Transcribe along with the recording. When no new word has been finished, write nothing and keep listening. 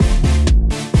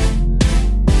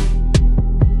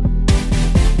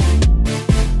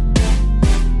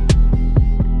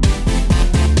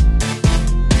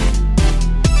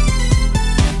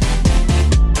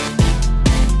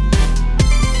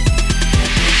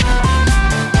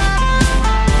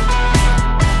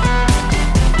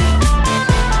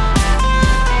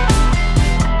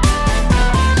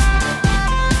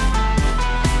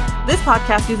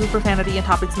podcast uses profanity and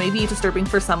topics may be disturbing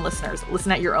for some listeners.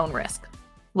 Listen at your own risk.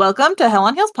 Welcome to Hell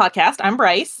on Heels podcast. I'm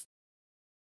Bryce.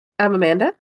 I'm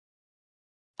Amanda.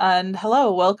 And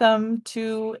hello, welcome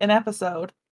to an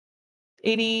episode.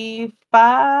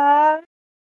 85?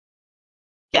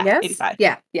 Yeah, yes? 85.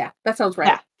 Yeah, that sounds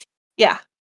right. Yeah,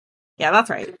 that's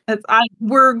right.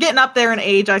 We're getting up there in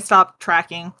age. I stopped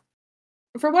tracking.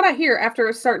 From what I hear, after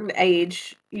a certain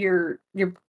age, your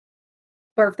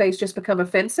birthdays just become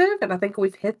offensive, and I think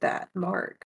we've hit that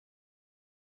mark.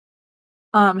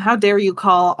 How dare you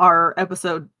call our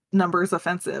episode numbers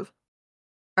offensive?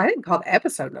 I didn't call the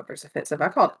episode numbers offensive. I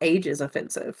called ages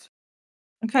offensive.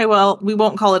 Okay, well, we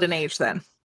won't call it an age then.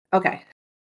 Okay.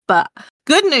 But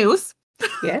good news.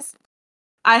 Yes.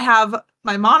 I have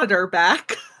my monitor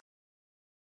back.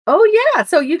 Oh yeah,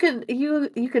 so you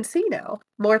can see now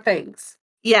more things.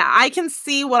 Yeah, I can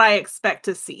see what I expect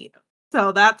to see.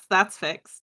 So that's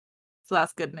fixed. So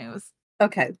that's good news.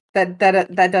 Okay, that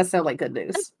does sound like good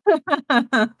news.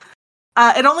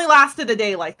 It only lasted a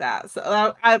day like that.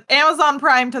 So Amazon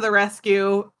Prime to the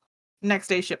rescue. Next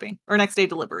day shipping or next day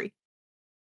delivery.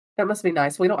 That must be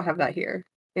nice. We don't have that here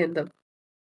in the,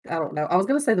 I don't know. I was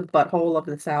going to say the butthole of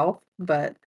the South,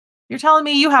 but. You're telling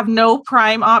me you have no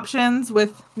Prime options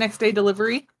with next day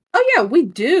delivery? Oh yeah, we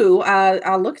do.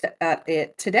 I looked at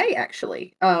it today,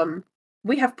 actually.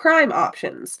 We have Prime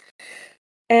options.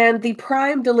 And the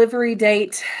Prime delivery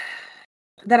date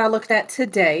that I looked at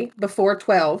today, before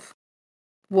 12,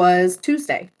 was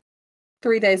Tuesday.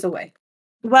 3 days away.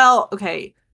 Well,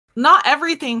 okay. Not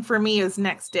everything for me is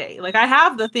next day. Like, I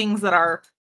have the things that are,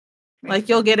 like,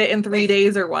 you'll get it in 3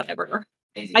 days or whatever.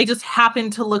 I just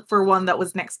happened to look for one that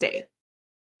was next day.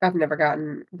 I've never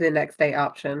gotten the next day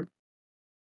option.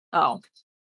 Oh.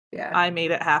 Yeah. I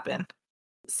made it happen.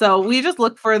 So we just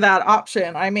looked for that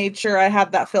option. I made sure I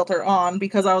had that filter on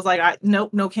because I was like, nope,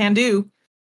 no can do.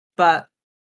 But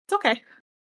it's okay.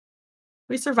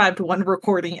 We survived one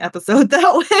recording episode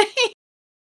that way.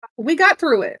 We got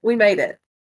through it. We made it.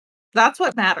 That's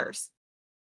what matters.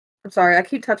 I'm sorry, I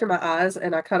keep touching my eyes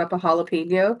and I cut up a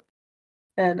jalapeno.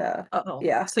 And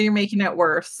yeah. So you're making it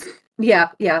worse. Yeah.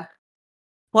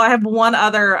 Well, I have one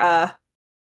other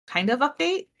kind of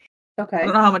update. Okay. I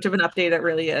don't know how much of an update it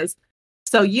really is.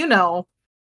 So you know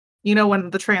when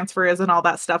the transfer is and all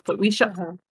that stuff, but we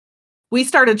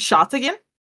started shots again.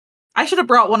 I should have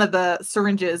brought one of the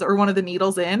syringes or one of the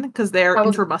needles in because they're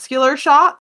intramuscular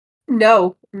shot.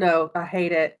 No, I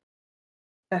hate it.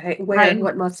 I hate where?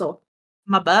 What muscle?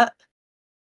 My butt.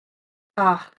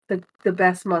 The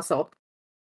best muscle.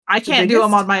 I can't do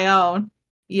them on my own.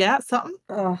 Yeah, something.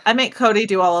 I make Cody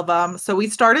do all of them. So we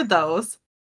started those.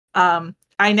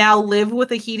 I now live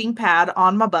with a heating pad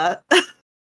on my butt.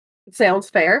 Sounds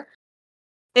fair.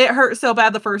 It hurt so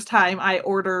bad the first time I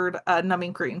ordered a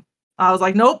numbing cream. I was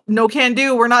like, nope, no can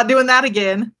do. We're not doing that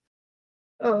again.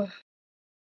 Ugh.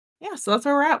 Yeah, so that's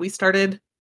where we're at. We started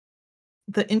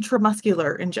the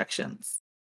intramuscular injections.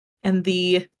 And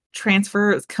the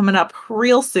transfer is coming up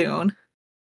real soon.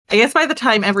 I guess by the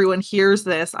time everyone hears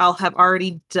this, I'll have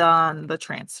already done the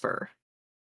transfer.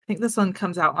 I think this one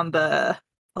comes out on the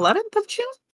 11th of June?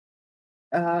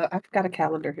 I've got a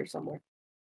calendar here somewhere.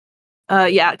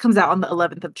 Yeah, it comes out on the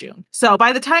 11th of June. So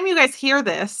by the time you guys hear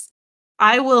this,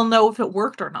 I will know if it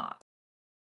worked or not.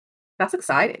 That's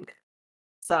exciting.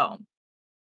 So,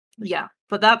 yeah.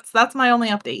 But that's my only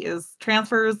update is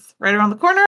transfers right around the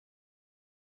corner.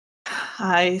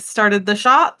 I started the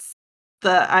shots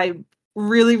that I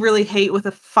really, really hate with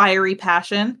a fiery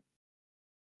passion.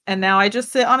 And now I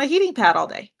just sit on a heating pad all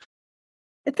day.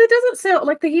 It doesn't sound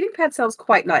like the heating pad sounds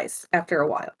quite nice after a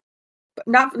while. But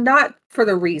not for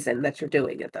the reason that you're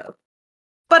doing it though.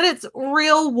 But it's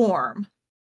real warm.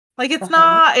 Like it's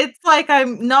like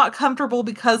I'm not comfortable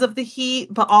because of the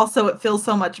heat, but also it feels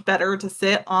so much better to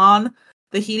sit on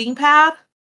the heating pad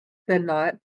than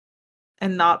not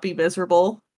and not be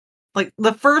miserable. Like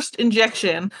the first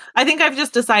injection, I think I've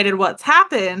just decided what's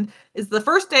happened is the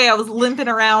first day I was limping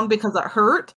around because it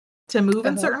hurt to move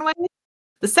in certain ways.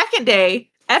 The second day,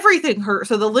 everything hurt.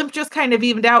 So the limp just kind of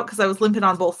evened out because I was limping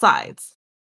on both sides.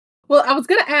 Well, I was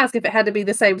going to ask if it had to be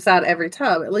the same side every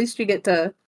time. At least you get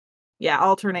to... Yeah,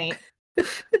 alternate.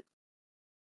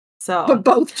 So, but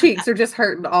both cheeks are just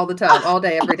hurting all the time, all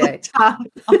day, every day.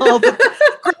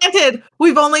 Granted,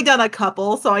 we've only done a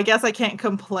couple, so I guess I can't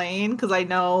complain because I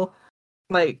know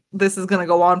like this is going to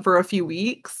go on for a few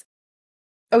weeks.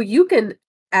 Oh, you can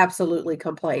absolutely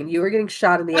complain. You are getting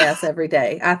shot in the ass every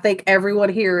day. I think everyone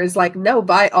here is like, no,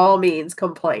 by all means,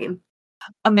 complain.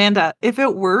 Amanda, if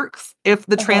it works, if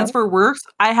the transfer works,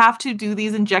 I have to do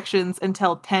these injections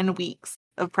until 10 weeks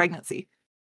of pregnancy.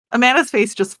 Amanda's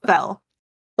face just fell.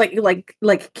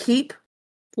 Like keep,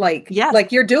 Yes.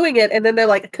 like you're doing it, and then they're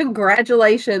like,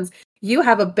 congratulations, you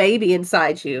have a baby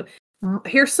inside you.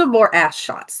 Here's some more ass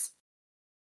shots.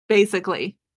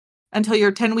 Basically. Until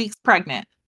you're 10 weeks pregnant.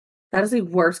 That is the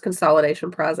worst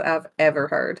consolidation prize I've ever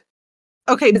heard.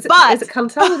 Okay, is but it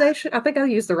consolidation? I think I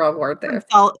used the wrong word there.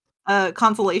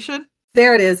 Consolation?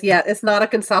 There it is. Yeah, it's not a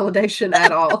consolidation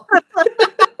at all.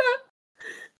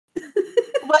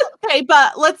 Well, okay,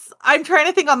 but I'm trying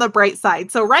to think on the bright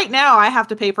side. So right now I have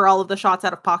to pay for all of the shots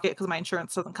out of pocket because my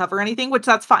insurance doesn't cover anything, which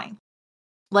that's fine.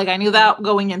 Like, I knew that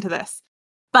going into this.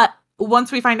 But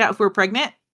once we find out if we're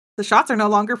pregnant, the shots are no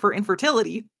longer for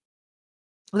infertility.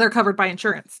 They're covered by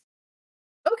insurance.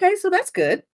 Okay, so that's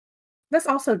good. That's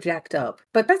also jacked up,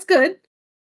 but that's good.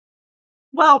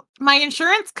 Well, my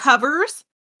insurance covers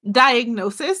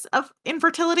diagnosis of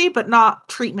infertility, but not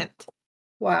treatment.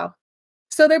 Wow.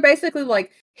 So they're basically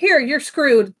like, here, you're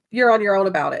screwed. You're on your own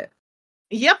about it.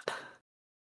 Yep.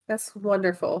 That's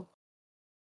wonderful.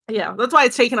 Yeah, that's why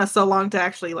it's taken us so long to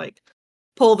actually like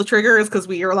pull the trigger, is because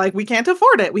we are like, we can't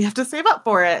afford it. We have to save up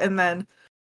for it. And then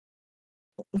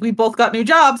we both got new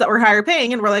jobs that were higher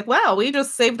paying, and we're like, wow, we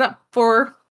just saved up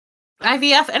for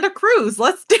IVF and a cruise.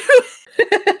 Let's do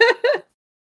it.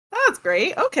 That's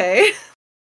great. Okay.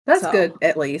 That's good,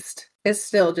 at least. It's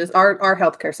still just our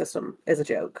healthcare system is a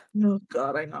joke. Oh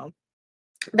God, I know.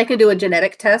 They can do a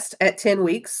genetic test at 10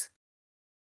 weeks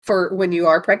for when you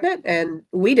are pregnant, and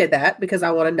we did that because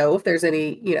I want to know if there's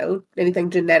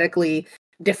anything genetically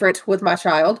different with my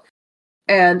child.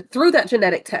 And through that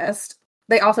genetic test,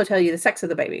 they also tell you the sex of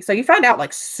the baby. So you find out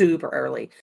like super early.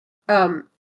 Well,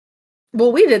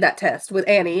 we did that test with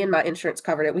Annie, and my insurance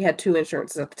covered it. We had 2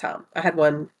 insurances at the time. I had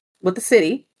one with the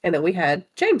city, and then we had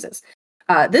James's.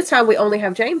 This time we only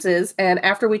have James's, and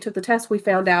after we took the test, we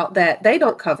found out that they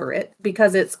don't cover it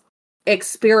because it's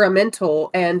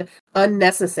experimental and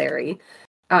unnecessary.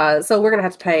 So we're going to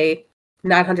have to pay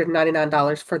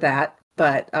 $999 for that.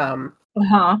 But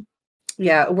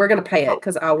yeah, we're going to pay it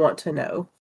because I want to know.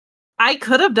 I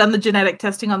could have done the genetic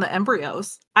testing on the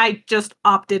embryos. I just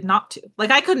opted not to.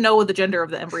 Like, I could know the gender of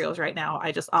the embryos right now.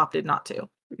 I just opted not to.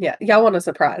 Yeah, y'all want a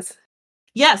surprise.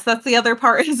 Yes, that's the other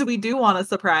part, is we do want a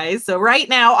surprise. So right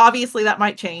now, obviously that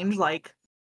might change like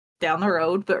down the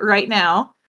road, but right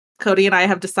now, Cody and I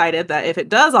have decided that if it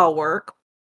does all work,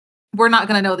 we're not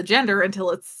going to know the gender until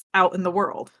it's out in the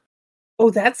world. Oh,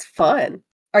 that's fun.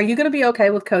 Are you going to be okay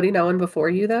with Cody knowing before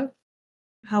you, though?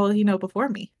 How will he know before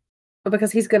me?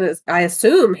 Because I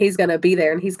assume he's going to be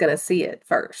there and he's going to see it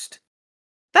first.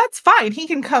 That's fine. He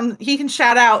can come, he can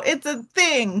shout out, it's a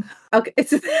thing. Okay,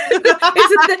 it's a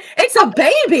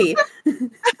baby.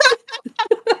 Make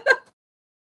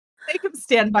him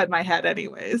stand by my head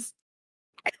anyways.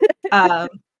 No,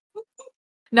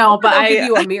 but I'll give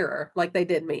you a mirror like they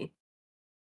did me.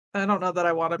 I don't know that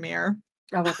I want a mirror.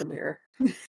 I want the mirror.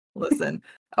 Listen.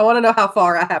 I want to know how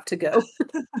far I have to go.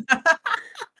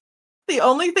 The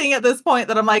only thing at this point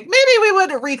that I'm like, maybe we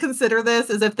would reconsider this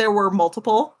is if there were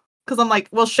multiple. Because I'm like,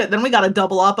 well, shit, then we got to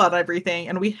double up on everything,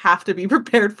 and we have to be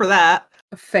prepared for that.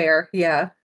 Fair,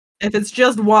 yeah. If it's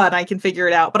just one, I can figure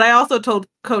it out. But I also told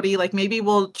Cody, like, maybe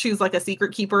we'll choose, like, a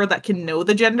secret keeper that can know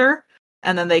the gender,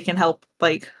 and then they can help,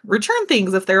 like, return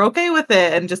things if they're okay with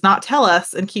it, and just not tell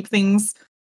us, and keep things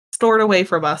stored away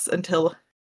from us until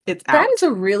it's out. That is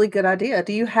a really good idea.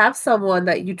 Do you have someone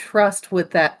that you trust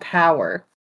with that power?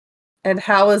 And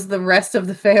how is the rest of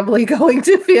the family going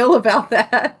to feel about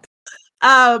that?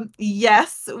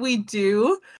 Yes, we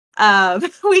do.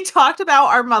 We talked about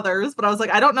our mothers, but I was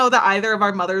like, I don't know that either of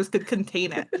our mothers could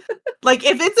contain it. Like,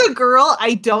 if it's a girl,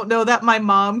 I don't know that my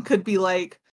mom could be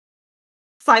like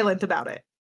silent about it.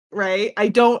 Right? I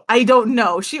don't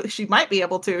know. She might be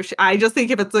able to. I just think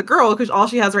if it's a girl, because all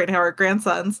she has right now are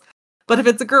grandsons. But if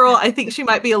it's a girl, I think she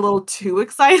might be a little too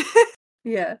excited.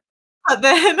 Yeah. But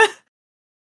then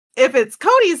if it's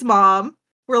Cody's mom,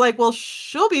 we're like, well,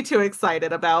 she'll be too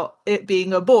excited about it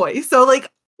being a boy. So, like,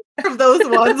 from those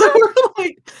ones, we're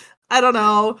like, I don't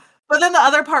know. But then the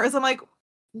other part is I'm like,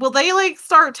 will they, like,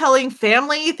 start telling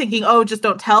family, thinking, oh, just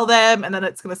don't tell them, and then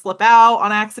it's going to slip out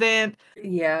on accident?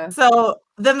 Yeah. So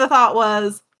then the thought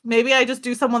was, maybe I just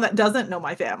do someone that doesn't know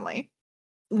my family,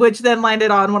 which then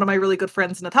landed on one of my really good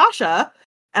friends, Natasha.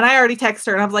 And I already texted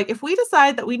her, and I was like, if we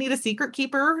decide that we need a secret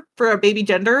keeper for a baby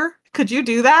gender, could you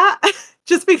do that?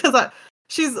 Just because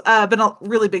she's been a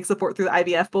really big support through the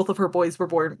IVF. Both of her boys were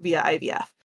born via IVF.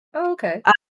 Oh, okay.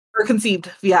 Or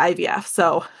conceived via IVF.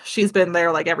 So she's been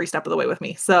there like every step of the way with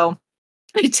me. So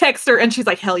I text her and she's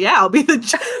like, hell yeah, I'll be the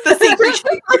secret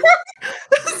keeper.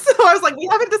 So I was like, we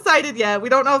haven't decided yet. We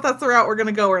don't know if that's the route we're going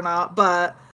to go or not.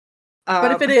 But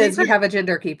But if it I think is, you have a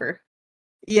gender keeper.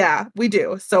 yeah, we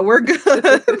do. So we're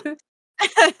good.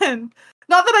 And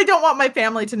not that I don't want my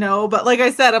family to know, but like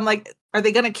I said, I'm like, are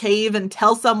they gonna cave and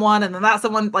tell someone, and then that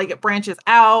someone like it branches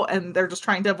out and they're just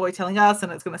trying to avoid telling us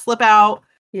and it's gonna slip out.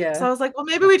 So Yeah. I was like, well,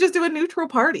 maybe we just do a neutral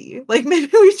party. Like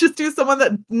maybe we just do someone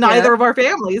that Yeah. neither of our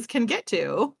families can get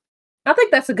to. I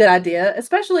think that's a good idea,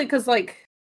 especially because, like,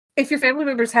 if your family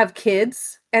members have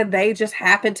kids and they just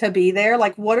happen to be there,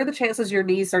 like, what are the chances your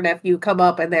niece or nephew come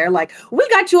up and they're like, "We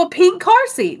got you a pink car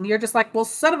seat," and you're just like, "Well,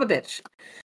 son of a bitch."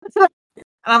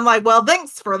 And I'm like, well,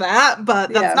 thanks for that,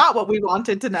 but that's Yeah. not what we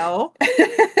wanted to know.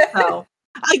 So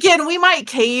again, we might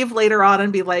cave later on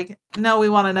and be like, no, we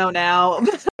want to know now.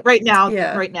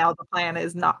 Yeah. Right now, the plan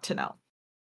is not to know.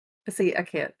 See, I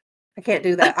can't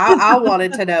do that. I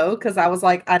wanted to know because I was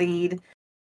like, I need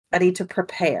to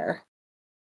prepare.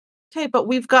 Okay, but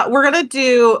we're gonna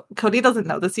do Cody doesn't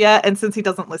know this yet, and since he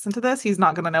doesn't listen to this, he's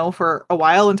not gonna know for a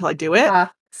while until I do it.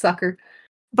 Ah, sucker.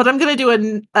 But I'm gonna do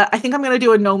I think I'm gonna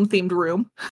do a gnome themed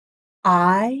room.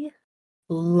 I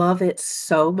love it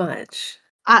so much.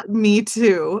 Me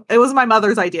too. It was my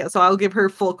mother's idea, so I'll give her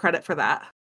full credit for that.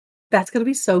 That's gonna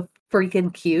be so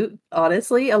freaking cute,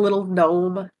 honestly, a little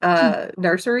gnome,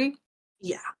 nursery.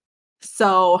 Yeah.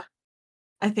 So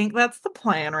I think that's the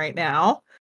plan right now.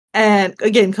 And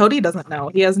again, Cody doesn't know.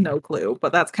 He has no clue,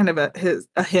 but that's kind of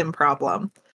a him problem.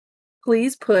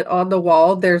 Please put on the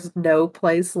wall, "There's no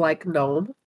place like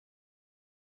gnome."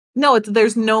 No,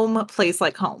 there's gnome place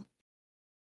like home.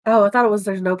 Oh, I thought it was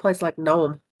 "There's no place like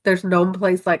gnome." There's gnome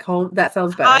place like home. That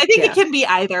sounds I better, think it yeah. can be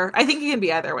either. I think it can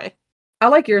be either way. I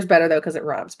like yours better, though, because it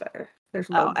rhymes better. There's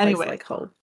Oh, no place anyway. like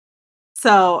home.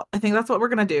 So I think that's what we're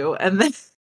gonna do. And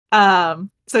then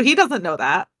so he doesn't know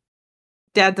that.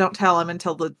 Dad don't tell him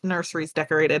until the nursery's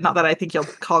decorated. Not that I think you'll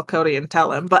call Cody and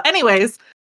tell him. But anyways,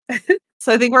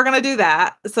 so I think we're gonna do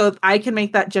that. So I can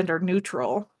make that gender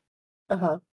neutral.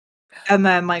 Uh-huh. And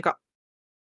then like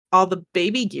all the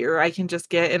baby gear I can just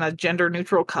get in a gender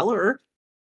neutral color.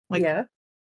 Like Yeah.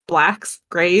 blacks,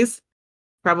 grays,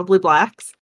 probably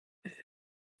blacks.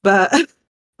 But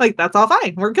like that's all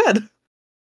fine. We're good.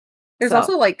 There's So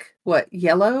also, like, what,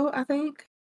 yellow, I think?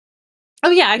 oh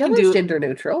yeah, I can Yellow's do gender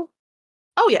neutral.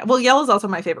 oh yeah. Well, yellow's also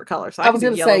my favorite color, so I I can was do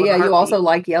gonna say, yellow in yeah, a you also heartbeat.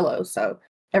 like yellow, so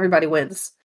everybody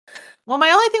wins. Well, my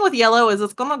only thing with yellow is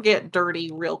it's gonna get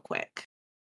dirty real quick.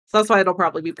 So that's why it'll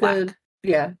probably be Good black.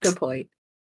 yeah, good point.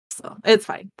 So it's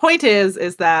fine. Point is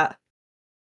that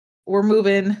we're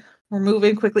moving, we're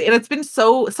moving quickly. And it's been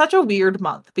such a weird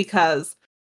month because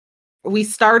we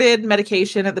started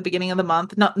medication at the beginning of the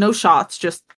month. No shots,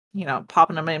 just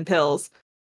popping them in pills.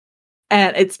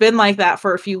 And it's been like that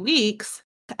for a few weeks.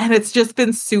 And it's just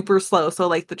been super slow. So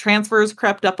like the transfers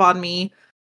crept up on me.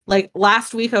 Like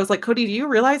last week, I was like, Cody, do you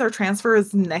realize our transfer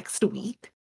is next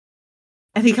week?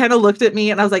 And he kind of looked at me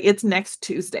and I was like, it's next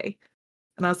Tuesday.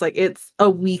 And I was like, it's a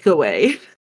week away.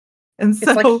 And It's,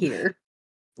 like, so, here.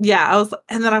 yeah,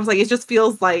 and then I was like, it just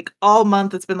feels like all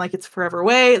month it's been like, it's forever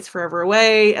away, it's forever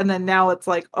away. And then now it's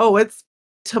like, oh, it's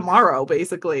tomorrow,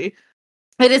 basically.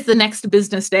 It is the next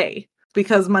business day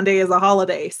because Monday is a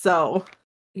holiday. So,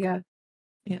 Yeah.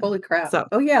 yeah. Holy crap. So,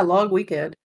 Oh, yeah, long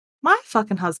weekend. my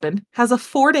fucking husband has a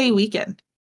 4-day weekend.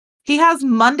 He has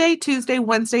Monday, Tuesday,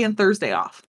 Wednesday, and Thursday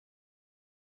off.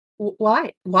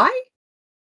 Why? Why?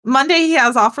 Monday he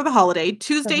has off for the holiday.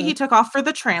 Tuesday Uh-huh. he took off for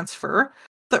the transfer.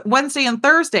 Wednesday and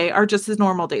Thursday are just his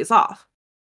normal days off.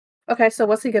 Okay, so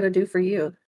what's he gonna do for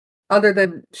you? Other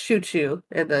than shoot you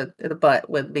in the butt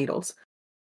with needles.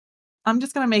 I'm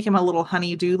just gonna make him a little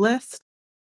honey-do list,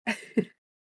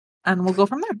 and we'll go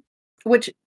from there. Which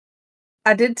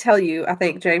I did tell you, I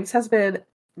think James has been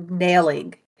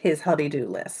nailing his honeydew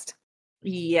list.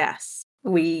 Yes.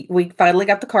 We finally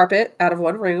got the carpet out of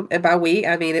one room, and by we,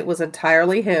 I mean it was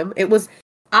entirely him.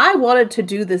 I wanted to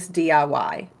do this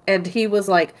DIY, and he was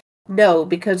like, "No,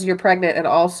 because you're pregnant and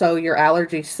also your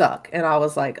allergies suck." And I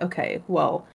was like, "Okay,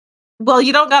 well, Well,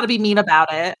 you don't gotta be mean about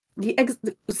it.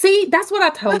 see, that's what I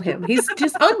told him. He's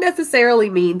just unnecessarily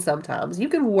mean sometimes. You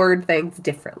can word things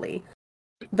differently."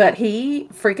 But he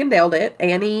freaking nailed it.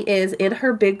 Annie is in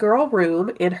her big girl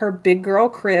room, in her big girl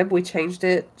crib. We changed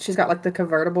it. She's got like the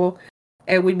convertible,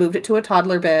 and we moved it to a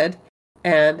toddler bed.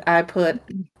 And I put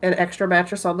an extra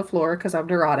mattress on the floor because I'm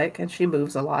neurotic and she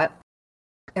moves a lot.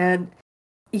 And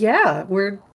yeah,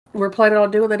 we're planning on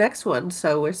doing the next one.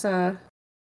 So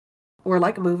we're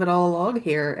like moving all along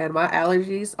here, and my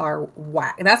allergies are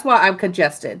whack. And that's why I'm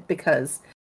congested, because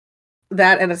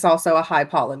that, and it's also a high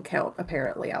pollen count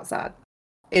apparently outside.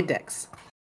 Index.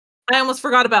 I almost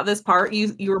forgot about this part.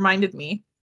 You reminded me.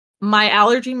 My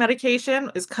allergy medication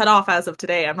is cut off as of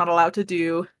today. I'm not allowed to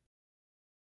do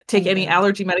take any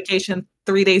allergy medication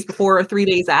 3 days before or 3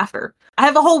 days after. I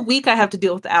have a whole week I have to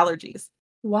deal with the allergies.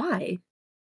 Why?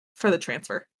 For the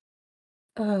transfer.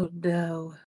 Oh,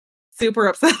 no. Super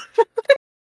upset.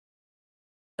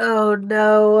 Oh,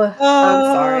 no. I'm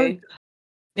sorry.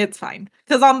 It's fine.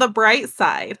 Because on the bright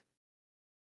side,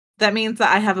 that means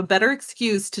that I have a better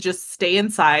excuse to just stay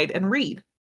inside and read.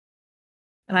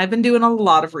 And I've been doing a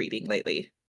lot of reading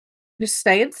lately. Just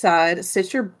stay inside,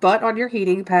 sit your butt on your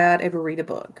heating pad, and read a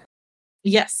book.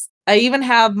 Yes. I even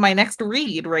have my next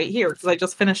read right here because I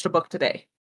just finished a book today.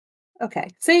 Okay.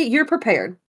 See, you're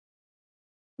prepared.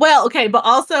 Well, okay, but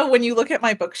also when you look at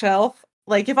my bookshelf,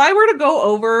 like if I were to go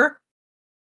over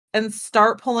and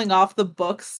start pulling off the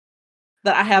books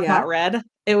that I have not read,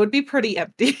 it would be pretty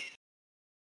empty.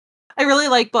 I really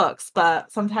like books,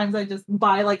 but sometimes I just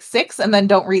buy like 6 and then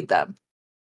don't read them.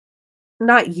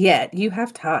 Not yet. You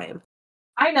have time.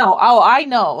 I know. Oh, I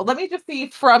know. Let me just see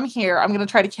from here. I'm going to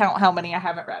try to count how many I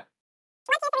haven't read.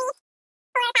 1, 2,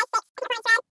 3, 4, 5,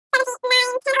 6, 7, 8,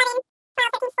 9, 10, 11,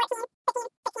 12, 13,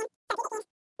 14, 15, 16, 17,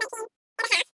 18,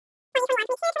 19, 20, 21,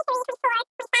 22, 23, 24,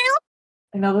 25.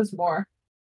 I know there's more.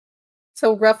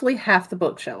 So roughly half the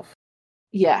bookshelf.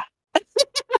 Yeah.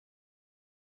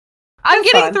 I'm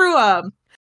getting through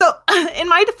so in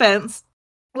my defense,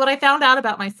 what I found out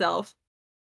about myself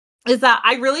is that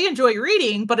I really enjoy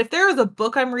reading, but if there is a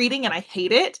book I'm reading and I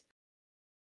hate it,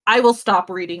 I will stop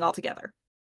reading altogether.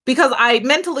 Because I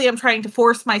mentally am trying to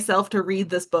force myself to read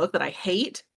this book that I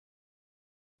hate.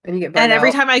 And you get burned and every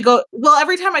out. time I go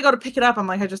to pick it up, I'm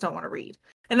like, I just don't want to read.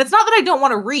 And it's not that I don't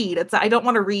want to read, it's that I don't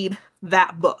want to read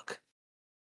that book.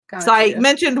 Gotcha. So I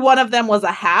mentioned one of them was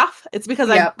a half. It's because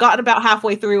I've gotten about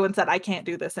halfway through and said, I can't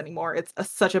do this anymore. It's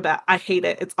such a bad, I hate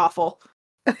it. It's awful.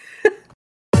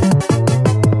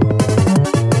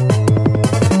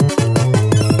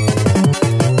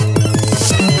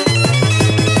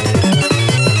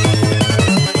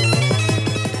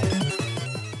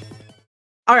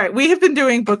 All right, we have been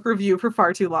doing book review for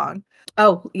far too long.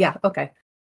 Oh, yeah, okay.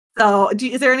 So,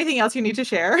 is there anything else you need to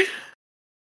share?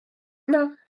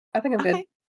 No, I think I'm good.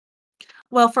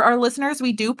 Well, for our listeners,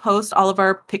 we do post all of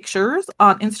our pictures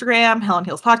on Instagram, Helen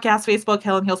Heals Podcast, Facebook,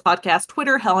 Helen Heals Podcast,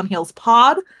 Twitter, Helen Heals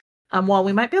Pod. While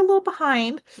we might be a little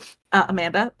behind,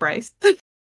 Amanda, Bryce.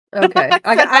 Okay,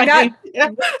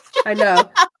 I know.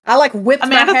 I like whipped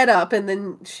Amanda. My head up, and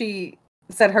then she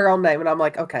said her own name, and I'm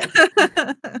like, okay.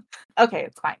 Okay,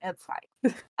 it's fine. It's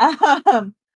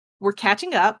fine. We're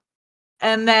catching up,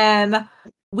 and then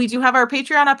we do have our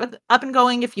Patreon up and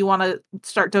going. If you want to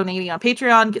start donating on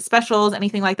Patreon, get specials,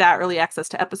 anything like that, early access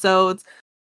to episodes.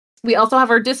 We also have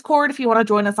our Discord if you want to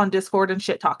join us on Discord and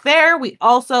shit talk there. We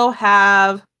also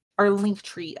have our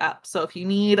Linktree up. So if you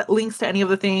need links to any of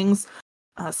the things,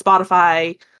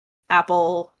 Spotify,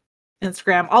 Apple,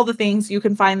 Instagram, all the things, you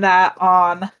can find that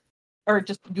on, or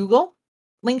just Google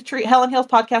Linktree, Helen Heals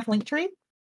Podcast Linktree,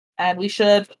 and we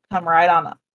should come right on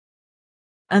up.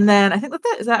 And then I think that's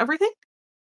it. Is that everything?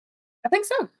 I think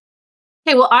so.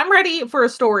 Okay, well, I'm ready for a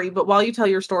story, but while you tell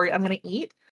your story, I'm going to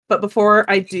eat. But before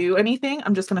I do anything,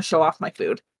 I'm just going to show off my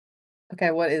food.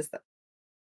 Okay, what is that?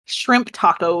 Shrimp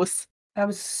tacos. I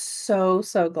was so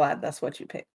glad that's what you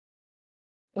picked.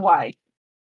 Why?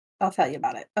 I'll tell you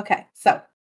about it. Okay, so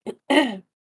I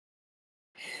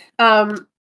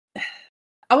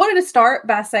wanted to start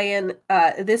by saying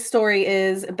this story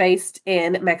is based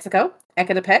in Mexico,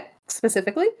 Ecatepec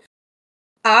specifically.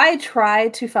 I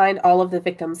tried to find all of the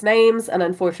victims' names, and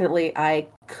unfortunately, I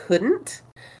couldn't.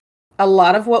 A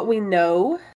lot of what we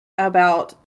know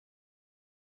about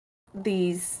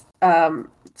these,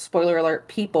 spoiler alert,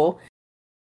 people,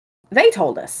 they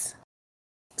told us.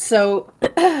 So,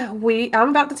 I'm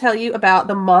about to tell you about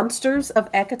the Monsters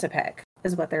of Ecatepec,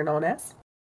 is what they're known as.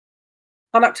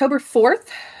 On October 4th,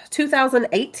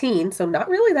 2018, so not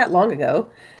really that long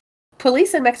ago,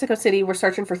 police in Mexico City were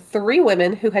searching for 3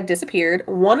 women who had disappeared,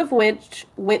 one of which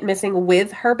went missing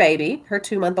with her baby, her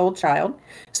 2-month-old child.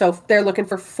 So they're looking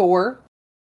for 4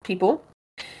 people.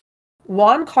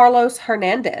 Juan Carlos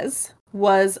Hernandez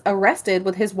was arrested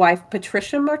with his wife,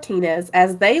 Patricia Martinez,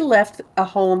 as they left a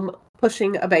home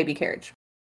pushing a baby carriage.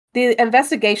 The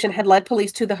investigation had led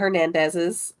police to the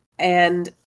Hernandezes,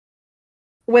 and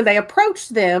when they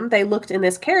approached them, they looked in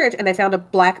this carriage and they found a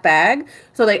black bag.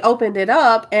 So they opened it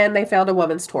up and they found a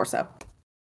woman's torso.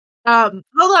 Hold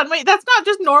on, wait, that's not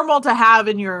just normal to have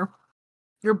in your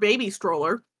baby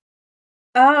stroller.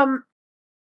 It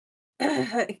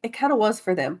kind of was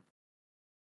for them.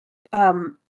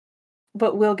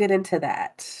 But we'll get into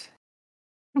that.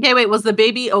 Okay, wait, was the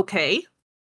baby okay?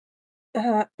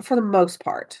 For the most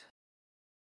part.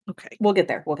 Okay. We'll get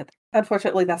there. We'll get there.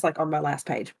 Unfortunately, that's like on my last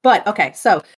page. But okay,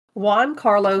 so Juan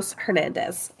Carlos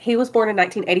Hernandez. He was born in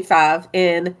 1985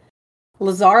 in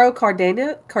Lazaro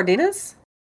Cardenas,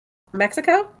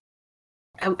 Mexico.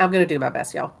 I'm going to do my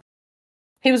best, y'all.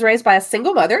 He was raised by a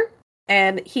single mother,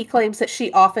 and he claims that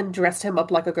she often dressed him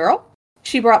up like a girl.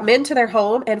 She brought men to their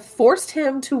home and forced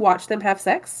him to watch them have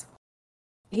sex.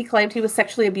 He claimed he was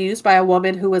sexually abused by a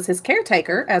woman who was his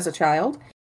caretaker as a child.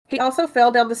 He also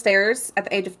fell down the stairs at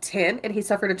the age of 10, and he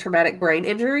suffered a traumatic brain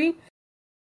injury.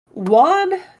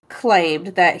 Juan claimed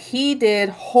that he did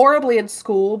horribly in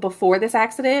school before this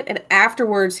accident, and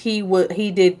afterwards he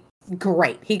did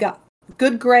great. He got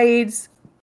good grades.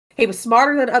 He was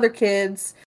smarter than other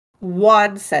kids.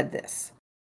 Juan said this.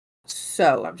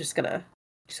 So I'm just gonna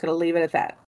leave it at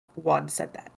that. Juan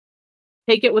said that.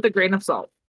 Take it with a grain of salt.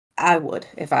 I would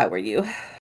if I were you.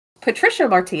 Patricia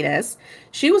Martinez,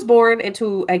 she was born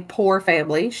into a poor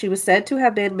family. She was said to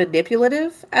have been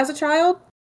manipulative as a child.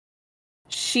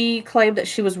 She claimed that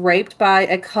she was raped by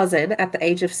a cousin at the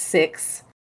age of 6.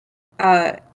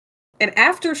 And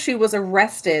after she was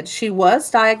arrested, she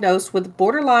was diagnosed with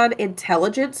borderline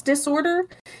intelligence disorder,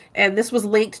 and this was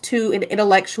linked to an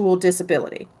intellectual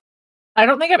disability. I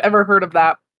don't think I've ever heard of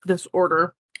that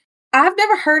disorder. I've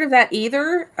never heard of that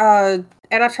either,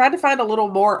 and I tried to find a little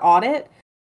more on it,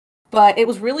 but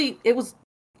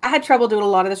I had trouble doing a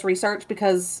lot of this research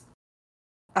because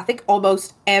I think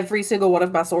almost every single one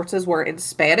of my sources were in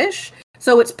Spanish,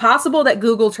 so it's possible that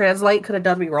Google Translate could have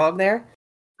done me wrong there.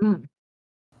 Mm.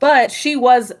 But she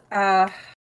was, try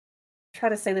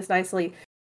to say this nicely,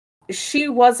 she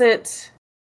wasn't,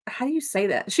 how do you say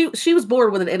that? She was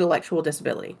born with an intellectual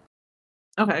disability.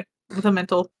 Okay. With a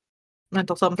mental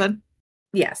something.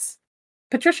 Yes.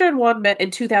 Patricia and Ron met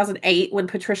in 2008 when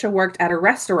Patricia worked at a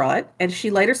restaurant, and she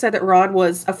later said that Ron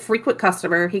was a frequent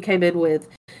customer. He came in with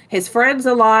his friends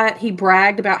a lot. He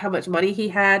bragged about how much money he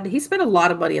had. He spent a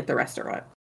lot of money at the restaurant.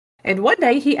 And one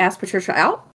day he asked Patricia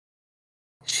out.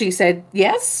 She said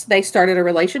yes. They started a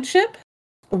relationship.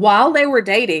 While they were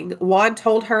dating, Juan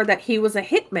told her that he was a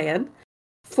hitman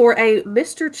for a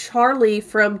Mr. Charlie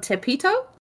from Tepito.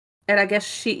 And I guess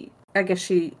she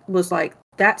was like,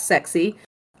 that's sexy.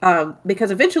 Because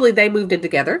eventually they moved in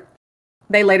together.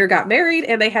 They later got married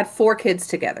and they had 4 kids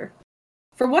together.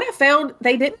 From what I found,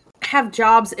 they didn't have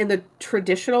jobs in the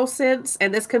traditional sense,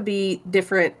 and this could be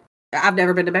different. I've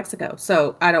never been to Mexico,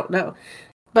 so I don't know.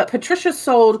 But Patricia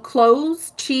sold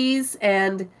clothes, cheese,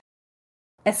 and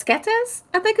esquetes,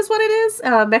 I think is what it is.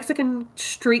 Mexican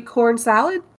street corn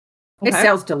salad. Okay. It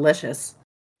sounds delicious.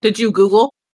 Did you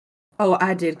Google? Oh,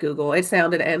 I did Google. It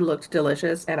sounded and looked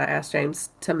delicious, and I asked James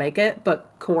to make it,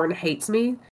 but corn hates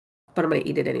me, but I'm going to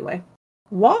eat it anyway.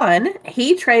 Juan,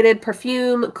 he traded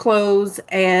perfume, clothes,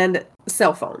 and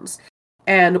cell phones.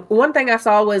 And one thing I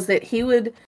saw was that he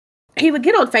would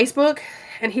get on Facebook,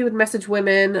 and he would message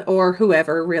women or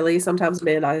whoever, really, sometimes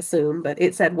men, I assume, but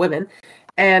it said women,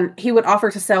 and he would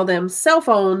offer to sell them cell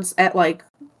phones at, like,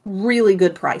 really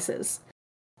good prices.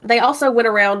 They also went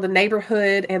around the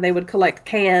neighborhood and they would collect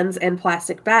cans and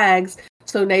plastic bags,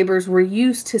 so neighbors were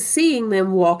used to seeing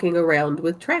them walking around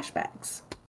with trash bags.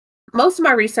 Most of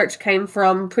my research came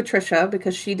from Patricia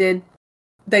because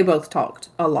they both talked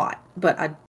a lot,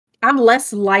 but I'm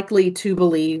less likely to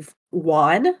believe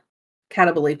Juan. Kind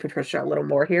of believe Patricia a little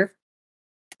more here.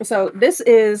 So this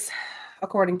is,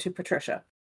 according to Patricia.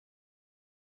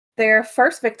 Their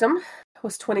first victim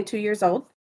was 22 years old.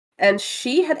 And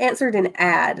she had answered an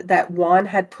ad that Juan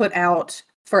had put out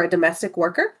for a domestic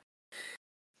worker.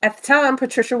 At the time,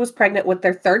 Patricia was pregnant with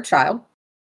their 3rd child,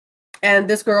 and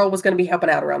this girl was going to be helping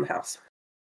out around the house.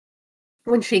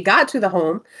 When she got to the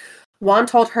home, Juan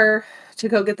told her to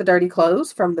go get the dirty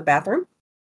clothes from the bathroom.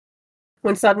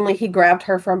 When suddenly he grabbed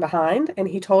her from behind, and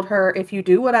he told her, if you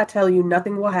do what I tell you,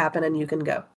 nothing will happen and you can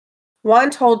go. Juan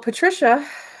told Patricia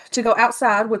to go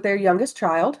outside with their youngest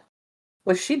child,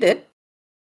 which she did.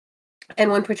 And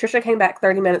when Patricia came back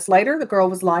 30 minutes later, the girl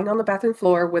was lying on the bathroom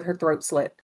floor with her throat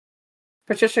slit.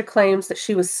 Patricia claims that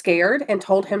she was scared and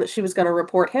told him that she was going to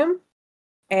report him.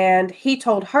 And he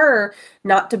told her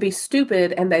not to be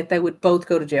stupid and that they would both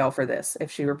go to jail for this if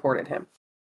she reported him.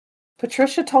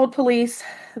 Patricia told police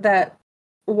that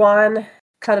Juan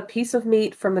cut a piece of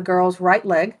meat from the girl's right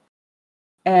leg,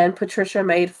 and Patricia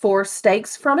made 4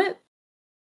 steaks from it.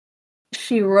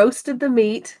 She roasted the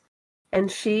meat, and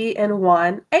she and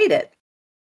Juan ate it.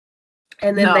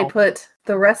 And then they put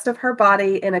the rest of her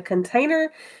body in a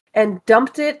container and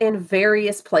dumped it in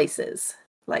various places,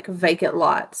 like vacant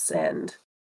lots and...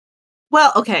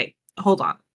 Well, okay, hold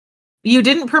on. You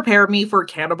didn't prepare me for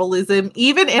cannibalism.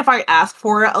 Even if I asked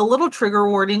for it, a little trigger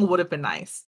warning would have been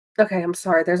nice. Okay, I'm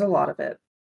sorry. There's a lot of it.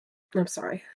 I'm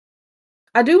sorry.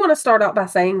 I do want to start out by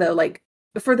saying, though, like,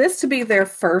 for this to be their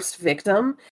first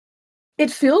victim, it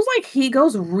feels like he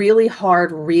goes really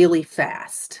hard really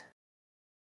fast.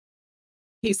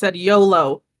 He said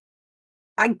YOLO.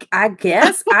 I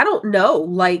guess, I don't know,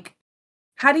 like,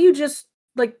 how do you just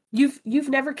like, you've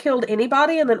never killed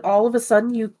anybody, and then all of a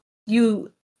sudden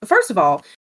you first of all,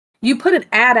 you put an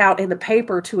ad out in the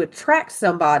paper to attract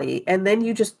somebody, and then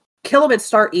you just kill them and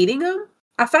start eating them?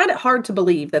 I find it hard to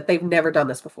believe that they've never done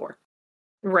this before,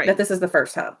 that Right. this is the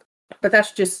first time. But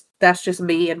that's just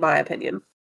me in my opinion.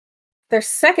 Their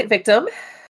second victim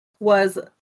was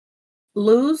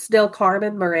Luz del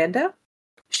Carmen Miranda.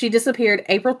 She disappeared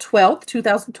April 12th,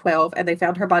 2012, and they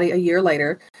found her body a year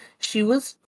later. She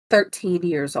was 13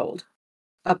 years old,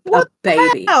 a What the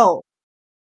baby. hell?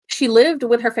 She lived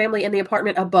with her family in the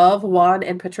apartment above Juan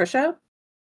and Patricia.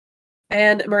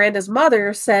 And Miranda's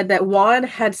mother said that Juan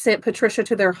had sent Patricia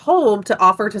to their home to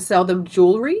offer to sell them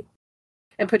jewelry,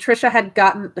 and Patricia had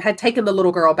taken the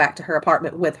little girl back to her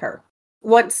apartment with her.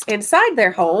 Once inside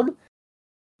their home,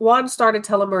 Juan started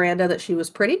telling Miranda that she was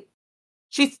pretty.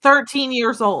 She's 13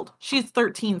 years old. She's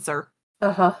 13, sir.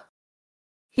 Uh-huh.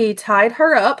 He tied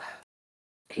her up.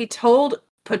 He told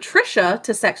Patricia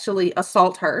to sexually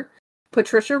assault her.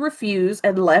 Patricia refused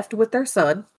and left with their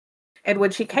son. And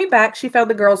when she came back, she found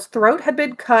the girl's throat had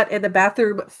been cut and the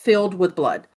bathroom filled with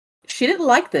blood. She didn't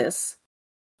like this,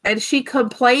 and she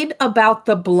complained about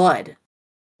the blood.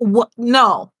 What?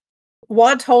 No.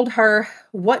 Juan told her,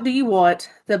 "What do you want?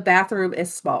 The bathroom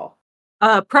is small."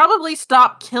 Probably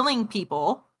stop killing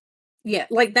people. Yeah,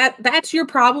 like that's your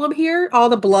problem here? All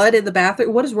the blood in the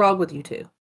bathroom? What is wrong with you two?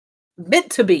 Meant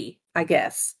to be, I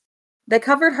guess. They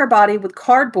covered her body with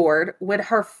cardboard when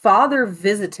her father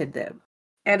visited them.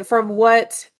 And from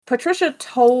what Patricia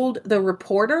told the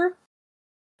reporter,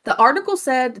 the article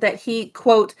said that he,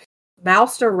 quote,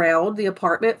 moused around the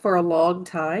apartment for a long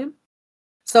time.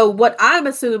 So what I'm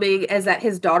assuming is that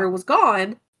his daughter was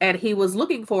gone and he was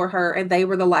looking for her and they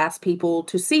were the last people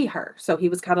to see her. So he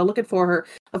was kind of looking for her.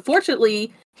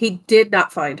 Unfortunately, he did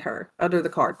not find her under the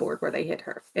cardboard where they hid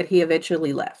her, and he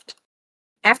eventually left.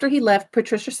 After he left,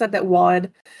 Patricia said that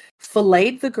Juan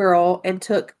filleted the girl and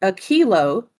took a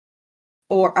kilo,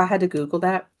 or I had to Google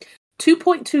that,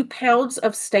 2.2 pounds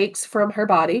of steaks from her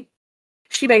body.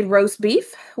 She made roast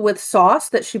beef with sauce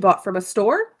that she bought from a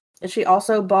store, and she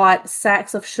also bought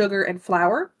sacks of sugar and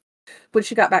flour. When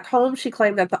she got back home, she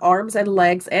claimed that the arms and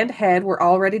legs and head were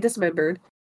already dismembered.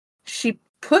 She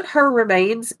put her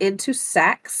remains into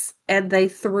sacks, and they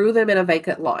threw them in a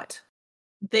vacant lot.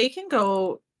 They can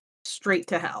go straight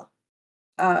to hell.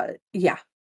 Yeah.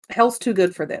 Hell's too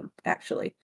good for them,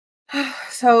 actually.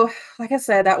 So, like I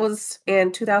said, that was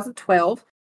in 2012.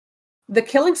 The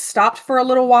killing stopped for a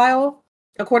little while.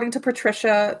 According to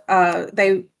Patricia,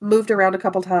 they moved around a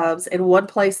couple times. In one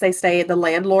place they stayed, the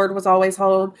landlord was always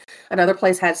home. Another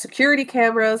place had security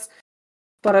cameras.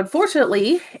 But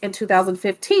unfortunately, in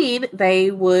 2015,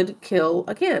 they would kill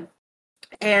again.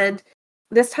 And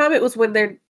this time it was when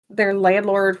their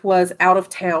landlord was out of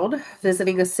town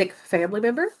visiting a sick family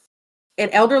member. An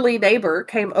elderly neighbor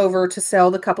came over to sell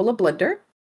the couple a blender,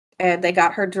 and they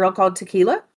got her drunk on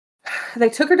tequila. They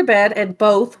took her to bed, and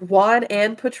both Juan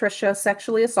and Patricia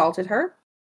sexually assaulted her.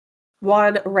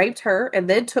 Juan raped her and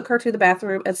then took her to the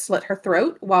bathroom and slit her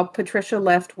throat while Patricia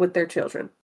left with their children.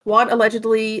 Juan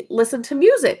allegedly listened to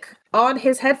music on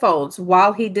his headphones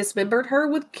while he dismembered her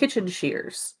with kitchen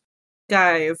shears.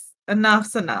 Guys,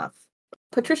 enough's enough.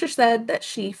 Patricia said that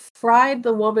she fried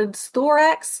the woman's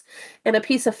thorax in a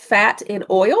piece of fat in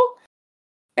oil,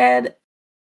 and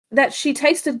that she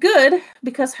tasted good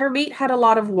because her meat had a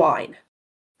lot of wine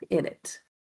in it.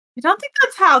 I don't think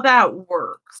that's how that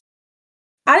works.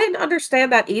 I didn't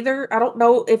understand that either. I don't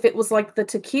know if it was like the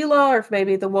tequila or if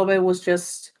maybe the woman was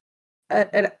just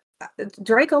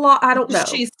drank a lot. I don't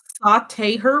Does know. she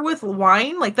saute her with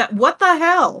wine like that? What the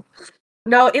hell?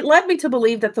 No, it led me to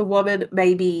believe that the woman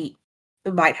maybe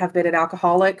might have been an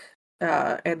alcoholic,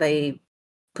 and they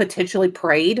potentially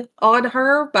preyed on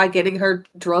her by getting her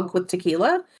drunk with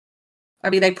tequila. I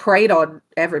mean, they preyed on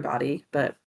everybody,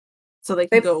 but So they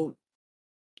can they, go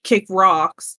kick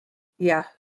rocks. yeah.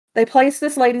 They placed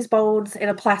this lady's bones in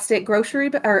a plastic grocery,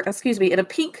 or excuse me, in a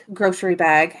pink grocery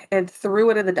bag and threw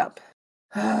it in the dump.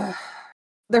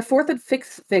 Their fourth and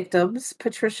fifth victims,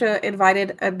 Patricia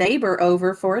invited a neighbor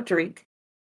over for a drink,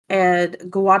 and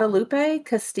Guadalupe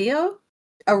Castillo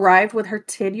arrived with her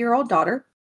 10-year-old daughter.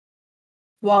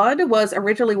 Juan was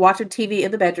originally watching TV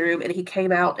in the bedroom, and he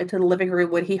came out into the living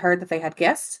room when he heard that they had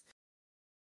guests.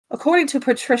 According to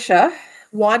Patricia,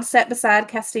 Juan sat beside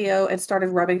Castillo and started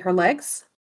rubbing her legs.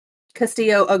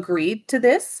 Castillo agreed to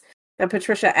this, and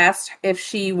Patricia asked if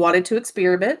she wanted to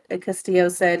experiment, and Castillo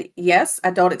said, "Yes,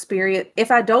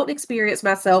 if I don't experience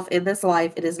myself in this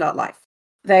life, it is not life."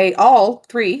 They all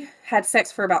three had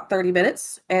sex for about 30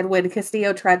 minutes, and when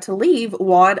Castillo tried to leave,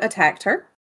 Juan attacked her.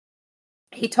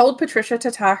 He told Patricia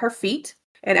to tie her feet,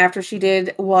 and after she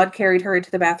did, Juan carried her into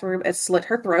the bathroom and slit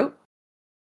her throat.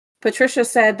 Patricia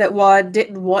said that Juan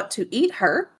didn't want to eat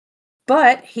her,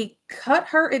 but he cut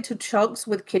her into chunks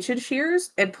with kitchen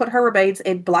shears and put her remains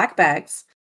in black bags,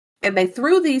 and they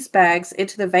threw these bags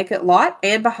into the vacant lot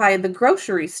and behind the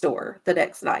grocery store the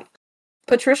next night.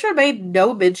 Patricia made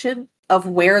no mention of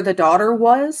where the daughter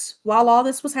was while all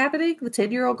this was happening, the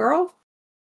 10-year-old girl.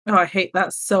 Oh, I hate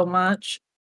that so much.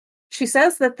 She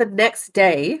says that the next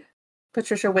day,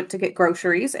 Patricia went to get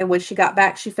groceries, and when she got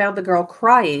back, she found the girl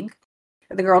crying.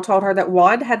 And the girl told her that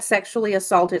Juan had sexually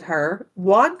assaulted her.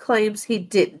 Juan claims he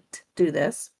didn't do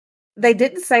this. They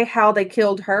didn't say how they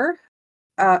killed her.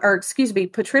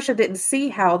 Patricia didn't see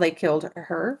how they killed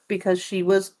her because she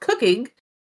was cooking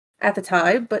at the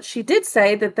time, but she did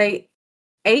say that they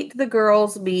ate the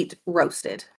girl's meat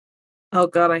roasted. Oh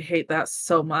God, I hate that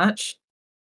so much.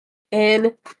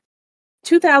 In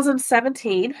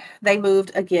 2017, they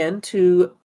moved again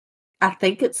to, I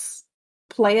think it's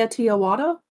Playa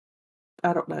Tijuana.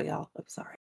 I don't know, y'all. I'm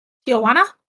sorry. Tijuana?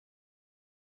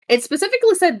 It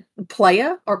specifically said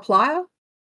Playa or Playa.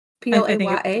 I think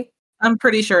Playa. I'm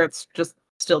pretty sure it's just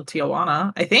still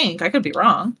Tijuana. I think. I could be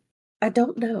wrong. I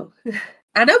don't know.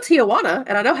 I know Tijuana,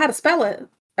 and I know how to spell it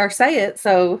or say it,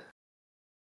 so.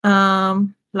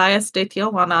 Playas de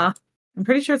Tijuana. I'm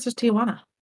pretty sure it's just Tijuana.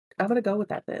 I'm going to go with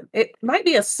that then. It might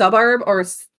be a suburb or of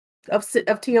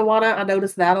Tijuana. I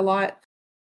noticed that a lot.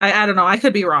 I don't know. I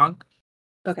could be wrong.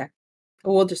 Okay.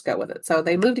 We'll just go with it. So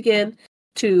they moved again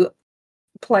to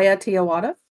Playa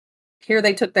Tijuana. Here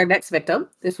they took their next victim.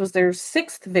 This was their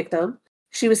sixth victim.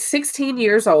 She was 16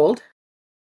 years old.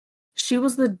 She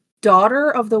was the daughter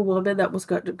of the woman that was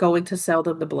going to sell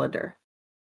them the blender.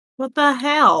 What the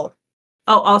hell?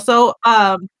 Oh, also,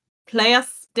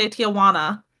 Playas de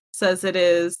Tijuana says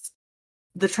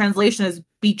the translation is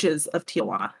beaches of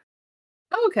Tijuana.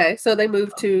 Oh, okay. So they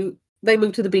moved to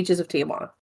the beaches of Tijuana.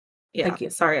 Yeah. Thank you.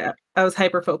 Sorry, I was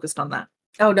hyper focused on that.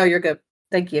 Oh, no, you're good.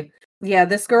 Thank you. Yeah,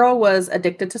 this girl was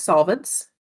addicted to solvents.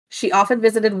 She often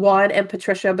visited Juan and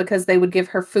Patricia because they would give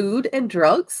her food and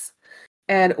drugs.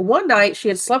 And one night she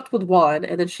had slept with Juan,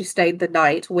 and then she stayed the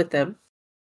night with them.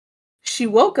 She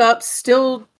woke up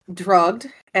still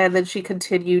drugged, and then she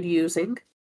continued using.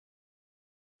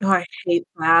 Oh, I hate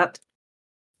that.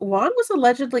 Juan was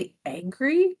allegedly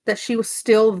angry that she was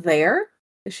still there,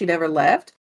 that she never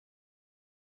left.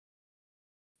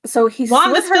 So he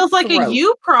Juan, slit this her feels like throat. a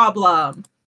you problem.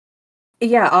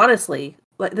 Yeah, honestly,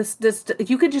 like this,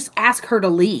 you could just ask her to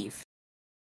leave.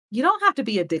 You don't have to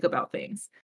be a dick about things.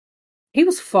 He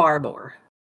was far more.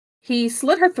 He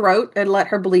slit her throat and let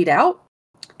her bleed out,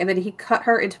 and then he cut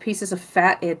her into pieces of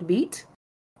fat and meat,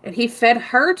 and he fed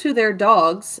her to their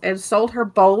dogs and sold her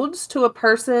bones to a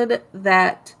person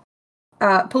that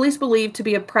police believe to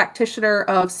be a practitioner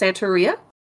of Santeria.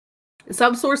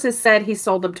 Some sources said he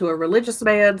sold them to a religious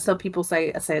man. Some people say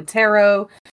a Santero.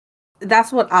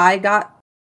 That's what I got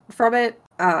from it,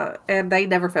 and they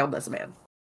never found this man.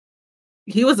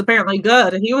 He was apparently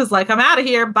good. He was like, I'm out of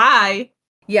here. Bye.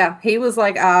 Yeah, he was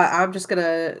like, I'm just going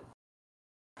to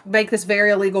make this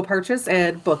very illegal purchase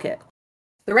and book it.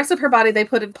 The rest of her body they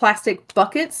put in plastic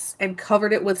buckets and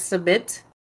covered it with cement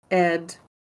and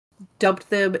dumped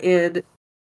them in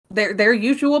their